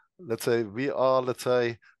 Yeah, let's say we are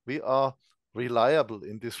reliable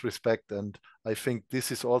in this respect, and I think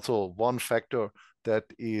this is also one factor that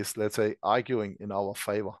is, let's say, arguing in our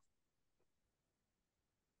favor.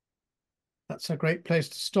 That's a great place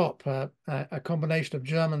to stop. A combination of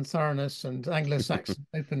German thoroughness and Anglo-Saxon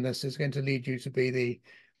openness is going to lead you to be the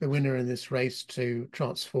winner in this race to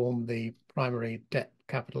transform the primary debt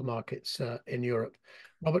capital markets in Europe.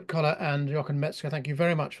 Robert Koller and Jochen Metzger, thank you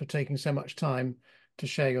very much for taking so much time to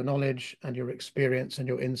share your knowledge and your experience and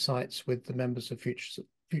your insights with the members of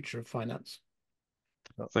Future of Finance.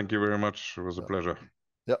 Thank you very much. It was a pleasure.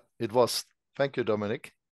 Yeah, it was. Thank you,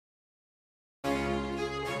 Dominic.